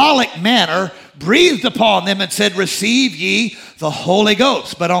symbolic manner, breathed upon them and said, receive ye the Holy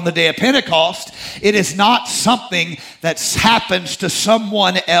Ghost. But on the day of Pentecost, it is not something that happens to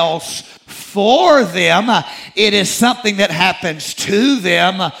someone else for them. It is something that happens to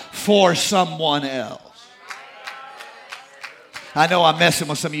them for someone else. I know I'm messing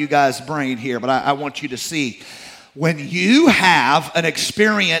with some of you guys' brain here, but I want you to see, when you have an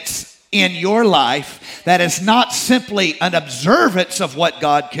experience in your life that is not simply an observance of what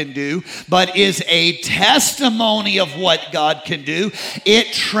God can do, but is a testimony of what God can do, it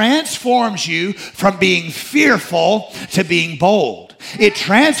transforms you from being fearful to being bold. It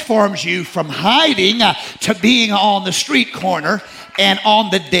transforms you from hiding to being on the street corner. And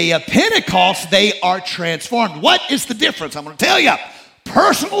on the day of Pentecost, they are transformed. What is the difference? I'm going to tell you.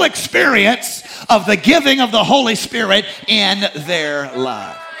 Personal experience of the giving of the Holy Spirit in their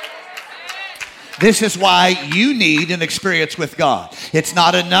life. This is why you need an experience with God. It's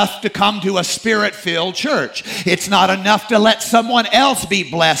not enough to come to a spirit-filled church. It's not enough to let someone else be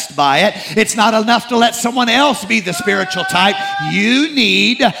blessed by it. It's not enough to let someone else be the spiritual type. You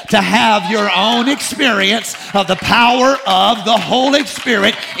need to have your own experience of the power of the Holy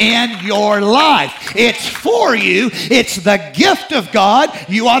Spirit in your life. It's for you. It's the gift of God.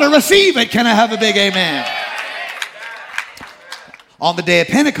 You ought to receive it. Can I have a big amen? On the day of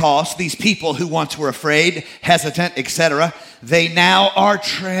Pentecost, these people who once were afraid, hesitant, etc., they now are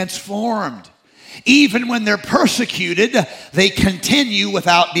transformed. Even when they're persecuted, they continue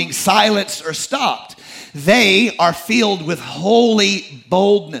without being silenced or stopped. They are filled with holy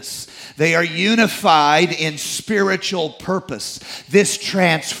boldness. They are unified in spiritual purpose. This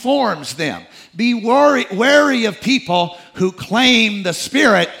transforms them. Be wary of people who claim the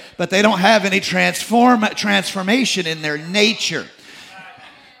Spirit, but they don't have any transformation in their nature.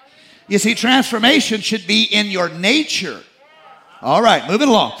 You see, transformation should be in your nature. All right, moving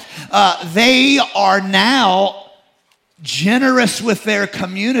along. They are now generous with their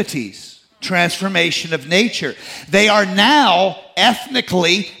communities. Transformation of nature. They are now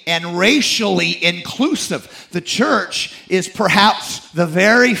ethnically and racially inclusive. The church is perhaps the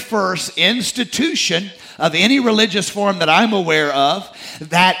very first institution of any religious form that I'm aware of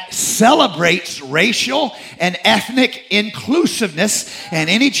that celebrates racial and ethnic inclusiveness. And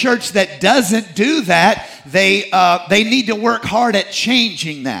any church that doesn't do that, they need to work hard at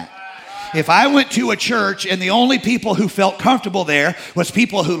changing that. If I went to a church and the only people who felt comfortable there was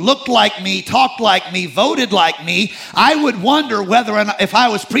people who looked like me, talked like me, voted like me, I would wonder whether or not if I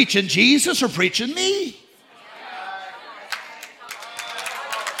was preaching Jesus or preaching me.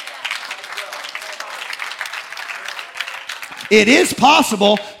 It is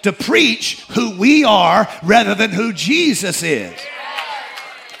possible to preach who we are rather than who Jesus is.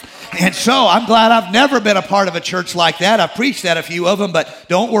 And so I'm glad I've never been a part of a church like that. I've preached at a few of them, but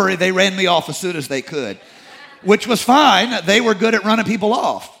don't worry, they ran me off as soon as they could, which was fine. They were good at running people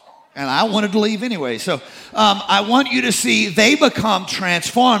off. And I wanted to leave anyway. So I want you to see they become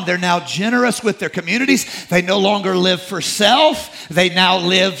transformed. They're now generous with their communities. They no longer live for self. They now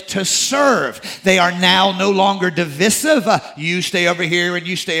live to serve. They are now no longer divisive. You stay over here and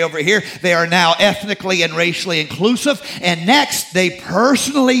you stay over here. They are now ethnically and racially inclusive. And next, they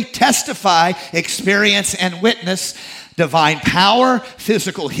personally testify, experience, and witness divine power,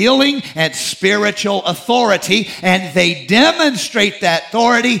 physical healing, and spiritual authority. And they demonstrate that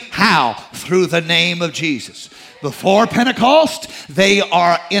authority. How? Through the name of Jesus. Before Pentecost, they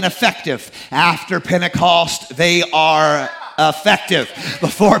are ineffective. After Pentecost, they are effective.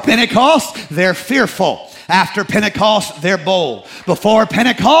 Before Pentecost, they're fearful. After Pentecost, they're bold. Before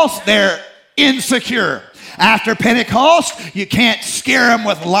Pentecost, they're insecure. After Pentecost, you can't scare them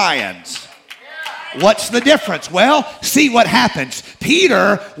with lions. What's the difference? Well, see what happens.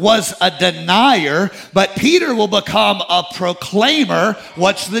 Peter was a denier, but Peter will become a proclaimer.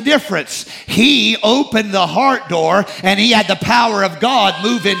 What's the difference? He opened the heart door and he had the power of God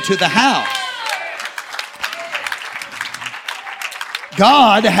move into the house.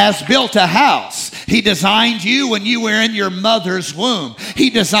 God has built a house. He designed you when you were in your mother's womb. He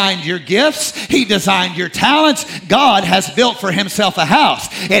designed your gifts. He designed your talents. God has built for himself a house.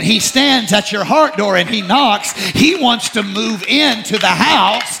 And he stands at your heart door and he knocks. He wants to move into the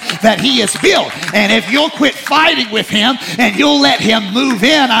house that he has built. And if you'll quit fighting with him and you'll let him move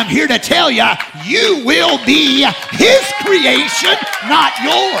in, I'm here to tell you, you will be his creation, not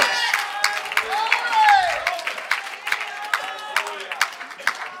yours.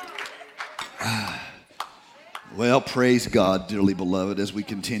 Well, praise God, dearly beloved, as we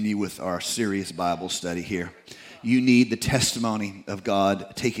continue with our serious Bible study here. You need the testimony of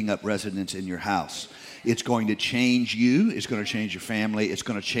God taking up residence in your house. It's going to change you. It's going to change your family. It's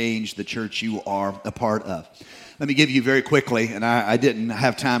going to change the church you are a part of. Let me give you very quickly, and I didn't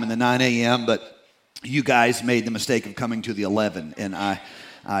have time in the 9 a.m., but you guys made the mistake of coming to the 11, and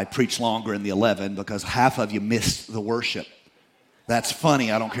I preached longer in the 11 because half of you missed the worship. That's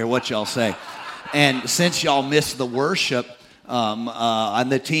funny. I don't care what y'all say. And since y'all missed the worship, and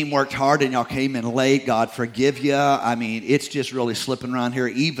the team worked hard and y'all came in late, God forgive you. I mean, it's just really slipping around here.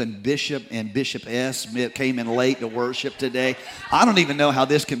 Even Bishop and Bishop S. came in late to worship today. I don't even know how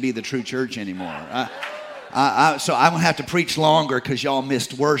this can be the true church anymore. So I'm going to have to preach longer because y'all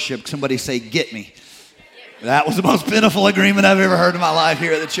missed worship. Somebody say, get me. That was the most pitiful agreement I've ever heard in my life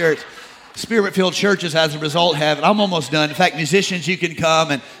here at the church. Spirit-filled churches, as a result, I'm almost done. In fact, musicians, you can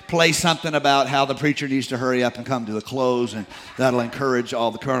come and play something about how the preacher needs to hurry up and come to a close, and that'll encourage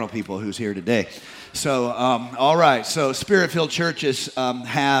all the carnal people who's here today. So, all right. So, Spirit-filled churches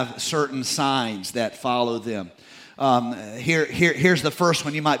have certain signs that follow them. Here's the first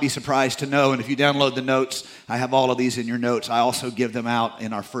one you might be surprised to know, and if you download the notes, I have all of these in your notes. I also give them out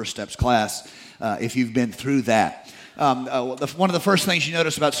in our First Steps class if you've been through that. One of the first things you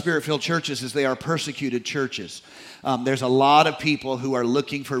notice about Spirit-filled churches is they are persecuted churches. There's a lot of people who are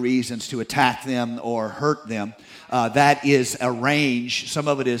looking for reasons to attack them or hurt them. That is a range. Some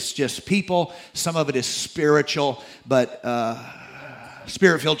of it is just people. Some of it is spiritual. But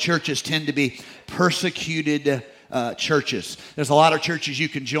Spirit-filled churches tend to be persecuted churches. There's a lot of churches you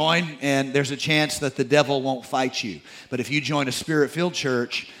can join, and there's a chance that the devil won't fight you. But if you join a Spirit-filled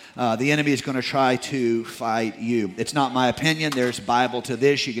church, the enemy is going to try to fight you. It's not my opinion. There's Bible to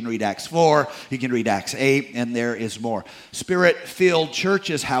this. You can read Acts 4, you can read Acts 8, and there is more. Spirit-filled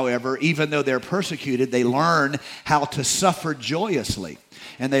churches, however, even though they're persecuted, they learn how to suffer joyously.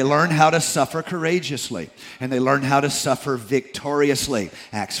 And they learn how to suffer courageously. And they learn how to suffer victoriously.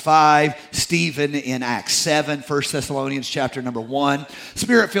 Acts 5, Stephen in Acts 7, 1 Thessalonians chapter number 1.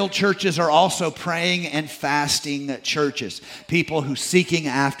 Spirit-filled churches are also praying and fasting churches. People who seeking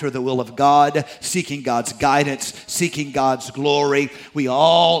after the will of God, seeking God's guidance, seeking God's glory. We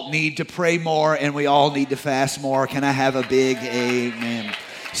all need to pray more and we all need to fast more. Can I have a big amen?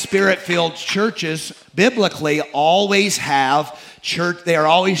 Spirit-filled churches, biblically, always have church. They are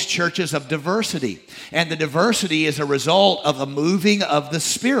always churches of diversity. And the diversity is a result of the moving of the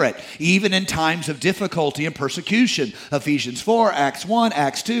Spirit, even in times of difficulty and persecution. Ephesians 4, Acts 1,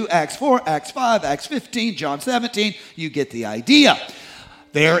 Acts 2, Acts 4, Acts 5, Acts 15, John 17. You get the idea.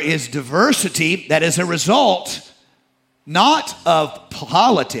 There is diversity that is a result not of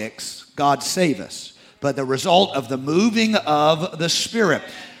politics, God save us, but the result of the moving of the Spirit.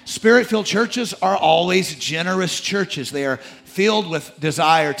 Spirit-filled churches are always generous churches. They are filled with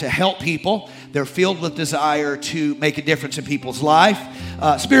desire to help people. They're filled with desire to make a difference in people's life.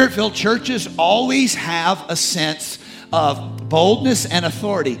 Spirit-filled churches always have a sense of boldness and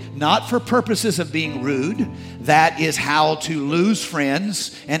authority, not for purposes of being rude. That is how to lose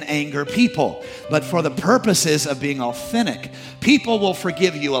friends and anger people, but for the purposes of being authentic. People will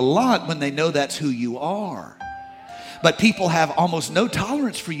forgive you a lot when they know that's who you are. But people have almost no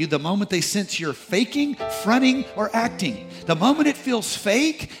tolerance for you the moment they sense you're faking, fronting, or acting. The moment it feels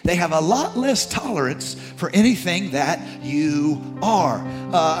fake, they have a lot less tolerance for anything that you are.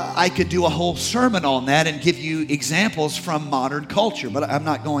 I could do a whole sermon on that and give you examples from modern culture, but I'm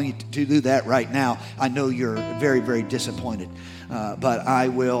not going to do that right now. I know you're very, very disappointed. But I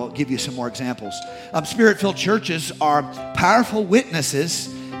will give you some more examples. Spirit-filled churches are powerful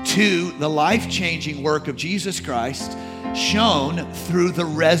witnesses to the life-changing work of Jesus Christ shown through the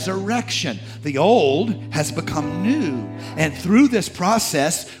resurrection. The old has become new, and through this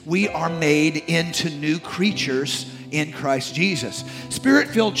process, we are made into new creatures in Christ Jesus.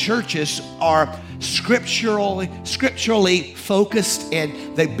 Spirit-filled churches are scripturally focused,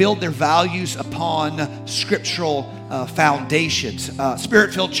 and they build their values upon scriptural foundations.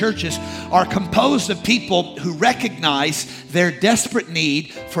 Spirit-filled churches are composed of people who recognize their desperate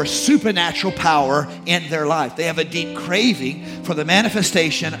need for supernatural power in their life. They have a deep craving for the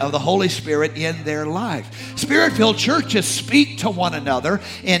manifestation of the Holy Spirit in their life. Spirit-filled churches speak to one another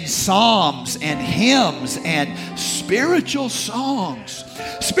in psalms and hymns and spiritual songs.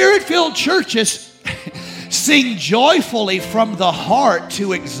 Spirit-filled churches sing joyfully from the heart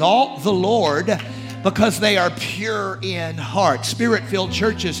to exalt the Lord because they are pure in heart. Spirit-filled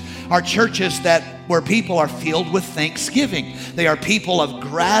churches are churches where people are filled with thanksgiving. They are people of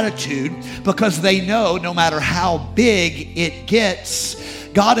gratitude because they know no matter how big it gets,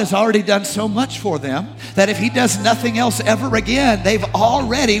 God has already done so much for them that if He does nothing else ever again, they've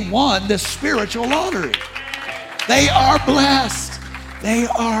already won the spiritual lottery. They are blessed. They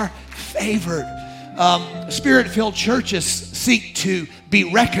are favored. Spirit-filled churches seek to be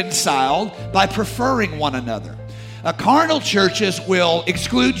reconciled by preferring one another. Carnal churches will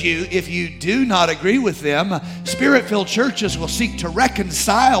exclude you if you do not agree with them. Spirit-filled churches will seek to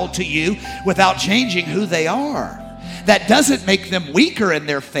reconcile to you without changing who they are. That doesn't make them weaker in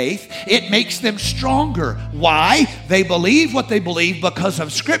their faith. It makes them stronger. Why? They believe what they believe because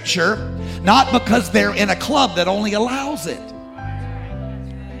of Scripture, not because they're in a club that only allows it.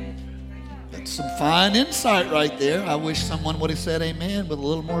 Some fine insight right there. I wish someone would have said amen with a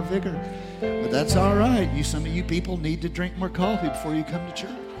little more vigor. But that's all right. Some of you people need to drink more coffee before you come to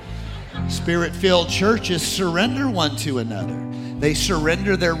church. Spirit-filled churches surrender one to another. They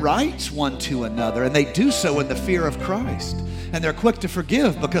surrender their rights one to another, and they do so in the fear of Christ. And they're quick to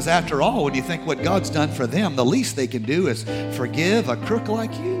forgive because after all, when you think what God's done for them, the least they can do is forgive a crook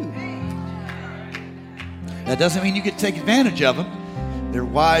like you. That doesn't mean you get to take advantage of them. They're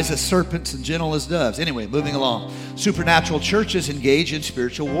wise as serpents and gentle as doves. Anyway, moving along. Supernatural churches engage in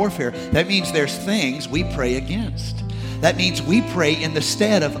spiritual warfare. That means there's things we pray against. That means we pray in the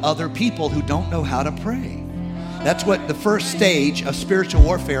stead of other people who don't know how to pray. That's what the first stage of spiritual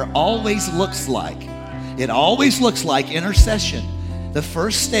warfare always looks like. It always looks like intercession. The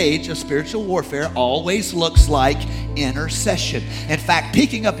first stage of spiritual warfare always looks like intercession. In fact,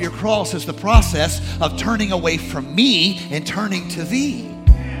 picking up your cross is the process of turning away from me and turning to thee.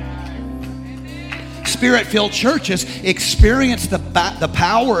 Spirit-filled churches experience the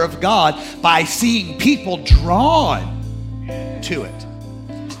power of God by seeing people drawn to it.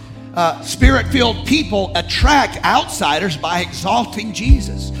 Spirit-filled people attract outsiders by exalting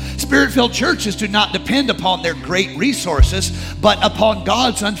Jesus. Spirit-filled churches do not depend upon their great resources, but upon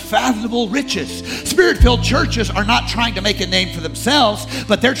God's unfathomable riches. Spirit-filled churches are not trying to make a name for themselves,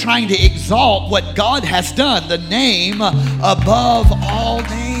 but they're trying to exalt what God has done, the name above all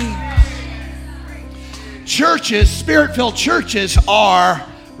names. Churches, Spirit-filled churches are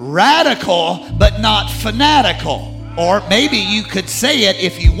radical, but not fanatical. Or maybe you could say it,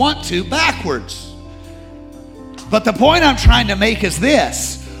 if you want to, backwards. But the point I'm trying to make is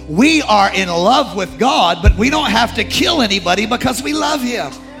this. We are in love with God, but we don't have to kill anybody because we love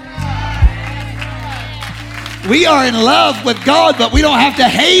Him. We are in love with God, but we don't have to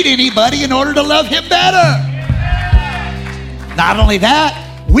hate anybody in order to love Him better. Not only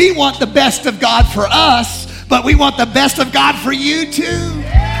that, we want the best of God for us, but we want the best of God for you too.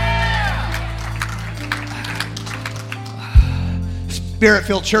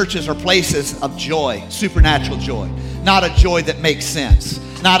 Spirit-filled churches are places of joy, supernatural joy. Not a joy that makes sense.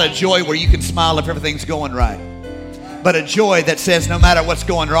 Not a joy where you can smile if everything's going right. But a joy that says no matter what's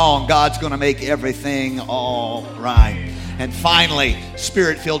going wrong, God's going to make everything all right. And finally,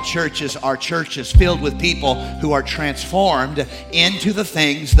 Spirit-filled churches are churches filled with people who are transformed into the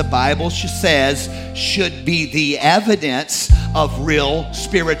things the Bible says should be the evidence of real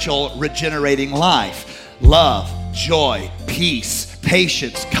spiritual regenerating life. Love, joy, peace,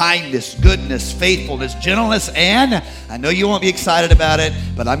 patience, kindness, goodness, faithfulness, gentleness, and I know you won't be excited about it,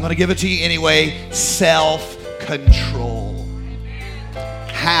 but I'm going to give it to you anyway, self-control.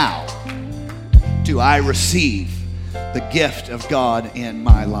 How do I receive the gift of God in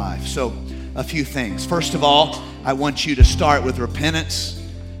my life? So, a few things. First of all, I want you to start with repentance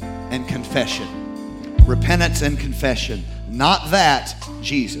and confession. Repentance and confession. Not that,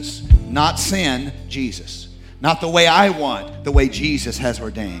 Jesus. Not sin, Jesus. Not the way I want, the way Jesus has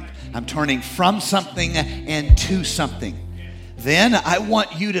ordained. I'm turning from something and to something. Then I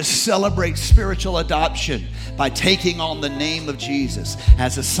want you to celebrate spiritual adoption by taking on the name of Jesus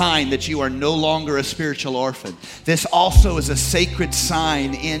as a sign that you are no longer a spiritual orphan. This also is a sacred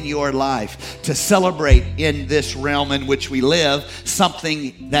sign in your life to celebrate in this realm in which we live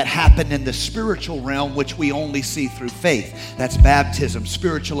something that happened in the spiritual realm which we only see through faith. That's baptism,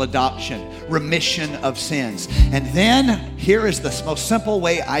 spiritual adoption, remission of sins. And then here is the most simple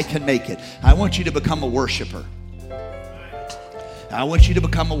way I can make it. I want you to become a worshiper. I want you to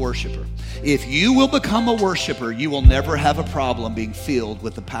become a worshiper. If you will become a worshiper, you will never have a problem being filled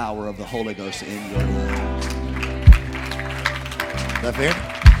with the power of the Holy Ghost in your life. Is that fair?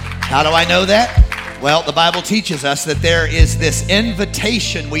 How do I know that? Well, the Bible teaches us that there is this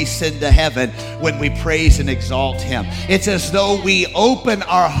invitation we send to heaven when we praise and exalt Him. It's as though we open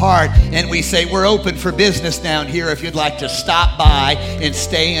our heart and we say, we're open for business down here if you'd like to stop by and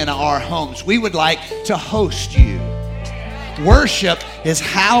stay in our homes. We would like to host you. Worship is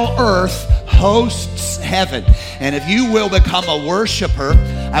how earth hosts heaven. And if you will become a worshiper,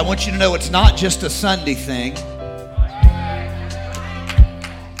 I want you to know it's not just a Sunday thing.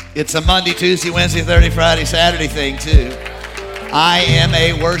 It's a Monday, Tuesday, Wednesday, Thursday, Friday, Saturday thing too. I am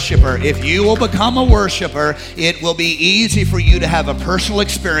a worshiper. If you will become a worshiper, it will be easy for you to have a personal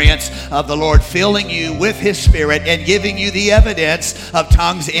experience of the Lord filling you with His Spirit and giving you the evidence of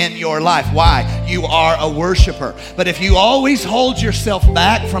tongues in your life. Why? You are a worshiper. But if you always hold yourself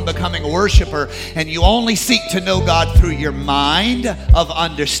back from becoming a worshiper and you only seek to know God through your mind of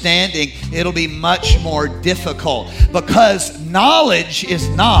understanding, it'll be much more difficult because knowledge is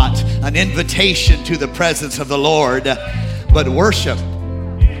not an invitation to the presence of the Lord. But worship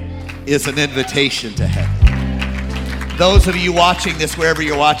is an invitation to heaven. Those of you watching this, wherever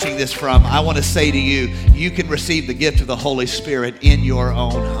you're watching this from, I want to say to you, you can receive the gift of the Holy Spirit in your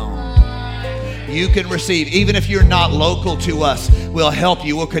own home. You can receive, even if you're not local to us, we'll help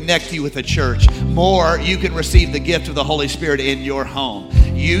you, we'll connect you with a church. More, you can receive the gift of the Holy Spirit in your home.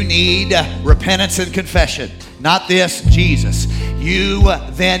 You need repentance and confession. Not this, Jesus. You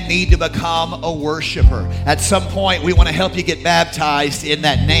then need to become a worshiper. At some point, we want to help you get baptized in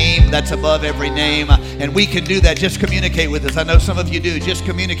that name that's above every name. And we can do that. Just communicate with us. I know some of you do. Just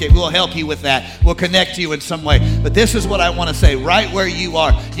communicate. We'll help you with that. We'll connect you in some way. But this is what I want to say. Right where you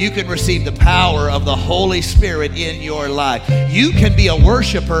are, you can receive the power of the Holy Spirit in your life. You can be a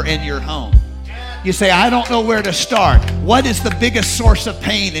worshiper in your home. You say, I don't know where to start. What is the biggest source of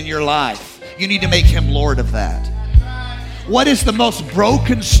pain in your life? You need to make Him Lord of that. What is the most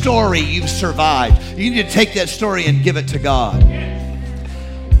broken story you've survived? You need to take that story and give it to God.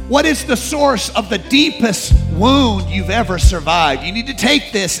 What is the source of the deepest wound you've ever survived? You need to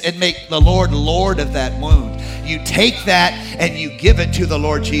take this and make the Lord Lord of that wound. You take that and you give it to the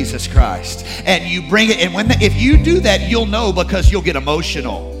Lord Jesus Christ. And you bring it, and if you do that, you'll know because you'll get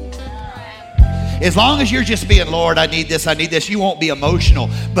emotional. As long as you're just being, Lord, I need this, you won't be emotional.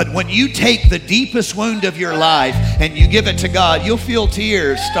 But when you take the deepest wound of your life and you give it to God, you'll feel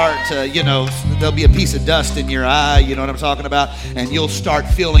tears start to, there'll be a piece of dust in your eye, you know what I'm talking about? And you'll start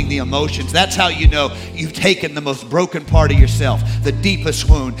feeling the emotions. That's how you know you've taken the most broken part of yourself, the deepest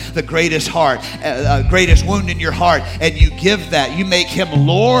wound, the greatest greatest wound in your heart, and you give that. You make Him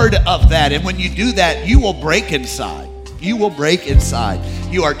Lord of that. And when you do that, you will break inside. You will break inside.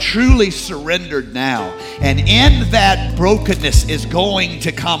 You are truly surrendered now. And in that brokenness is going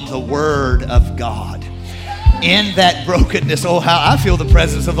to come the Word of God. In that brokenness, oh, how I feel the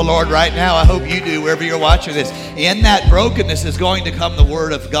presence of the Lord right now. I hope you do, wherever you're watching this. In that brokenness is going to come the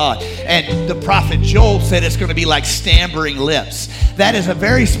Word of God. And the prophet Joel said it's going to be like stammering lips. That is a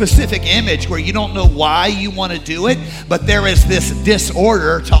very specific image where you don't know why you want to do it, but there is this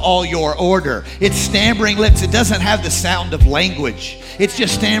disorder to all your order. It's stammering lips. It doesn't have the sound of language. It's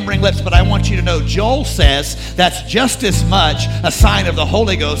just stammering lips. But I want you to know, Joel says that's just as much a sign of the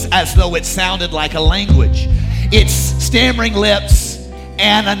Holy Ghost as though it sounded like a language. It's stammering lips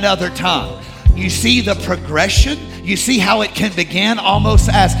and another tongue. You see the progression? You see how it can begin almost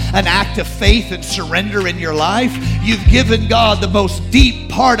as an act of faith and surrender in your life? You've given God the most deep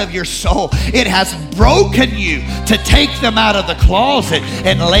part of your soul. It has broken you to take them out of the closet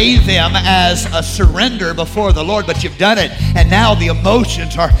and lay them as a surrender before the Lord, but you've done it. And now the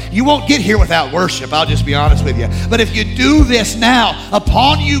emotions are, you won't get here without worship, I'll just be honest with you. But if you do this now,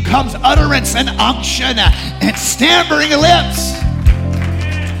 upon you comes utterance and unction and stammering lips.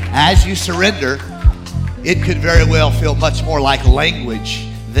 As you surrender, it could very well feel much more like language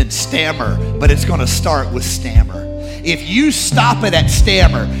than stammer, but it's going to start with stammer. If you stop it at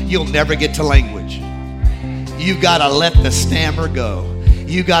stammer, you'll never get to language. You've got to let the stammer go.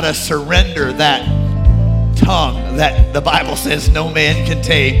 You got to surrender that tongue that the Bible says no man can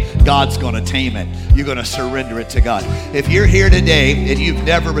tame. God's going to tame it. You're going to surrender it to God. If you're here today and you've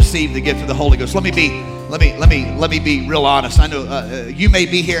never received the gift of the Holy Ghost, let me be real honest. I know you may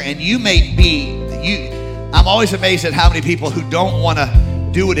be here and you may be I'm always amazed at how many people who don't want to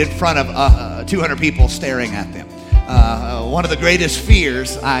do it in front of 200 people staring at them. One of the greatest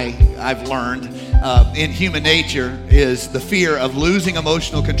fears I've learned in human nature is the fear of losing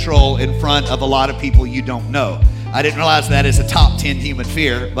emotional control in front of a lot of people you don't know. I didn't realize that is a top 10 human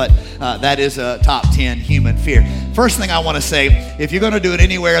fear, but that is a top 10 human fear. First thing I want to say, if you're going to do it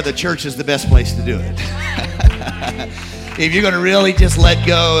anywhere, the church is the best place to do it. If you're going to really just let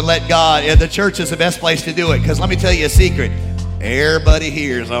go and let God, the church is the best place to do it. Because let me tell you a secret. Everybody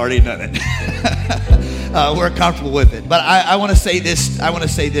here has already done it. We're comfortable with it. But I want to say this. I want to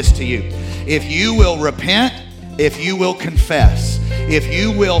say this to you. If you will repent, if you will confess, if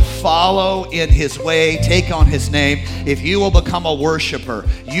you will follow in His way, take on His name, if you will become a worshiper,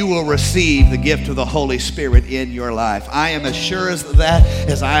 you will receive the gift of the Holy Spirit in your life. I am as sure as that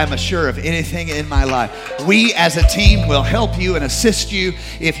as I am as sure of anything in my life. We as a team will help you and assist you.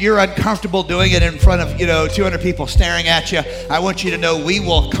 If you're uncomfortable doing it in front of 200 people staring at you, I want you to know we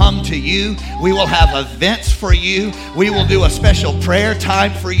will come to you. We will have events for you. We will do a special prayer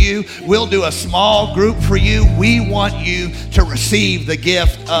time for you. We'll do a small group for you. We want you to receive the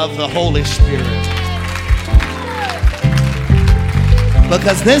gift of the Holy Spirit.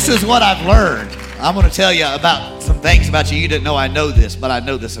 Because this is what I've learned. I'm going to tell you about some things about you. You didn't know I know this, but I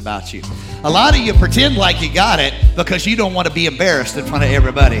know this about you. A lot of you pretend like you got it because you don't want to be embarrassed in front of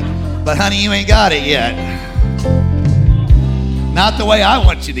everybody. But honey, you ain't got it yet. Not the way I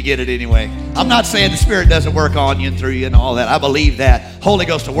want you to get it anyway. I'm not saying the Spirit doesn't work on you and through you and all that. I believe that. Holy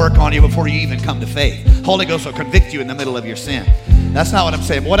Ghost will work on you before you even come to faith. Holy Ghost will convict you in the middle of your sin. That's not what I'm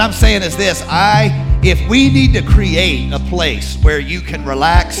saying. What I'm saying is this. If we need to create a place where you can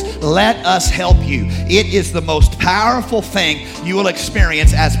relax, let us help you. It is the most powerful thing you will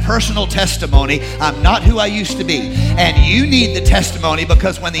experience as personal testimony. I'm not who I used to be. And you need the testimony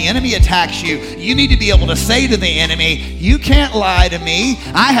because when the enemy attacks you, you need to be able to say to the enemy, you can't lie to me.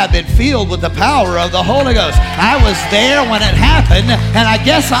 I have been filled with the power of the Holy Ghost. I was there when it happened, and I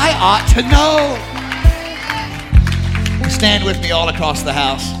guess I ought to know. Stand with me all across the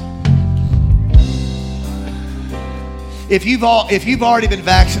house. If you've already been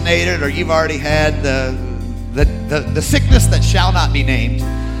vaccinated or you've already had the sickness that shall not be named,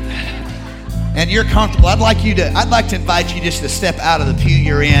 and you're comfortable, I'd like to invite you just to step out of the pew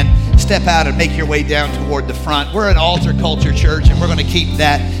you're in, step out and make your way down toward the front. We're an altar culture church, and we're going to keep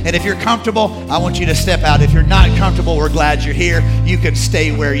that. And if you're comfortable, I want you to step out. If you're not comfortable, we're glad you're here. You can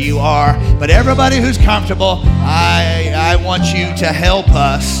stay where you are. But everybody who's comfortable, I want you to help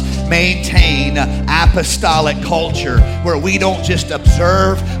us maintain apostolic culture where we don't just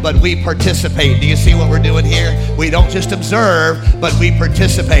observe, but we participate. Do you see what we're doing here? We don't just observe, but we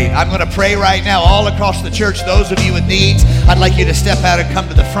participate. I'm going to pray right now all across the church. Those of you with needs, I'd like you to step out and come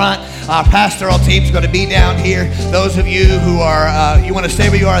to the front. Our pastoral team's going to be down here. Those of you who are, you want to stay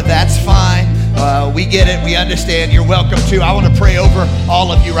where you are, that's fine. We get it. We understand. You're welcome to. I want to pray over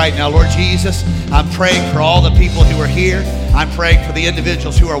all of you right now. Lord Jesus, I'm praying for all the people who are here. I'm praying for the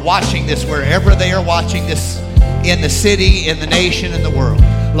individuals who are watching this, wherever they are watching this in the city, in the nation, in the world.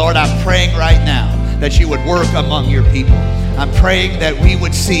 Lord, I'm praying right now that you would work among your people. I'm praying that we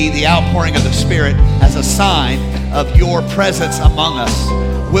would see the outpouring of the Spirit as a sign of your presence among us.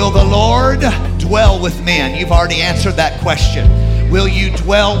 Will the Lord dwell with men? You've already answered that question. Will you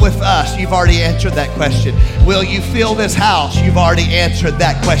dwell with us? You've already answered that question. Will you fill this house? You've already answered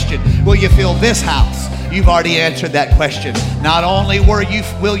that question. Will you fill this house? You've already answered that question. Not only will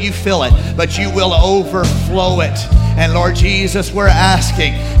you fill it, but you will overflow it. And Lord Jesus, we're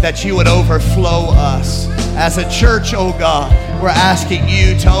asking that you would overflow us. As a church, oh God, we're asking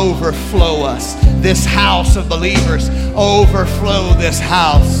you to overflow us. This house of believers, overflow this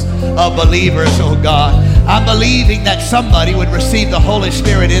house of believers, oh God. I'm believing that somebody would receive the Holy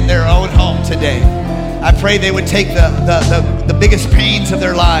Spirit in their own home today. I pray they would take the biggest pains of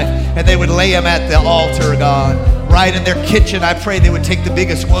their life and they would lay them at the altar, God. Right in their kitchen, I pray they would take the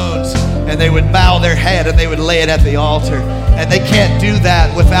biggest wounds and they would bow their head and they would lay it at the altar. And they can't do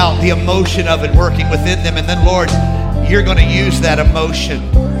that without the emotion of it working within them. And then, Lord, you're going to use that emotion.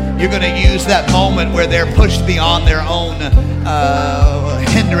 You're going to use that moment where they're pushed beyond their own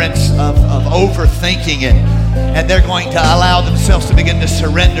hindrance of overthinking it. And they're going to allow themselves to begin to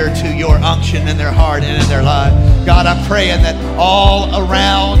surrender to your unction in their heart and in their life. God, I'm praying that all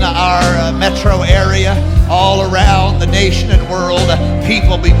around our metro area, all around the nation and world,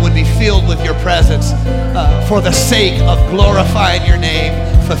 people would be filled with your presence for the sake of glorifying your name,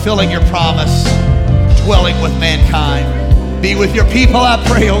 fulfilling your promise, dwelling with mankind. Be with your people, I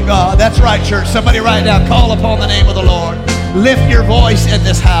pray, oh God. That's right, church. Somebody right now, call upon the name of the Lord. Lift your voice in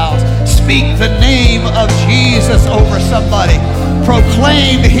this house. Speak the name of Jesus over somebody.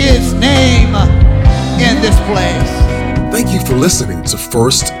 Proclaim his name in this place. Thank you for listening to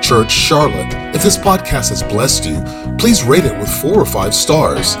First Church Charlotte. If this podcast has blessed you, please rate it with 4 or 5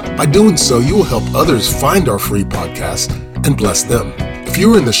 stars. By doing so, you will help others find our free podcast and bless them. If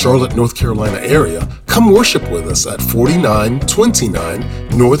you're in the Charlotte, North Carolina area, come worship with us at 4929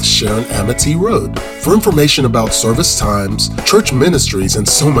 North Sharon Amity Road. For information about service times, church ministries, and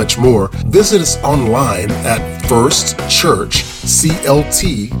so much more, visit us online at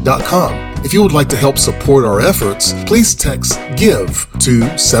firstchurchclt.com. If you would like to help support our efforts, please text GIVE to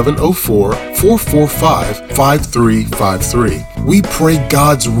 704-445-5353. We pray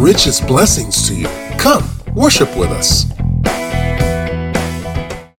God's richest blessings to you. Come, worship with us.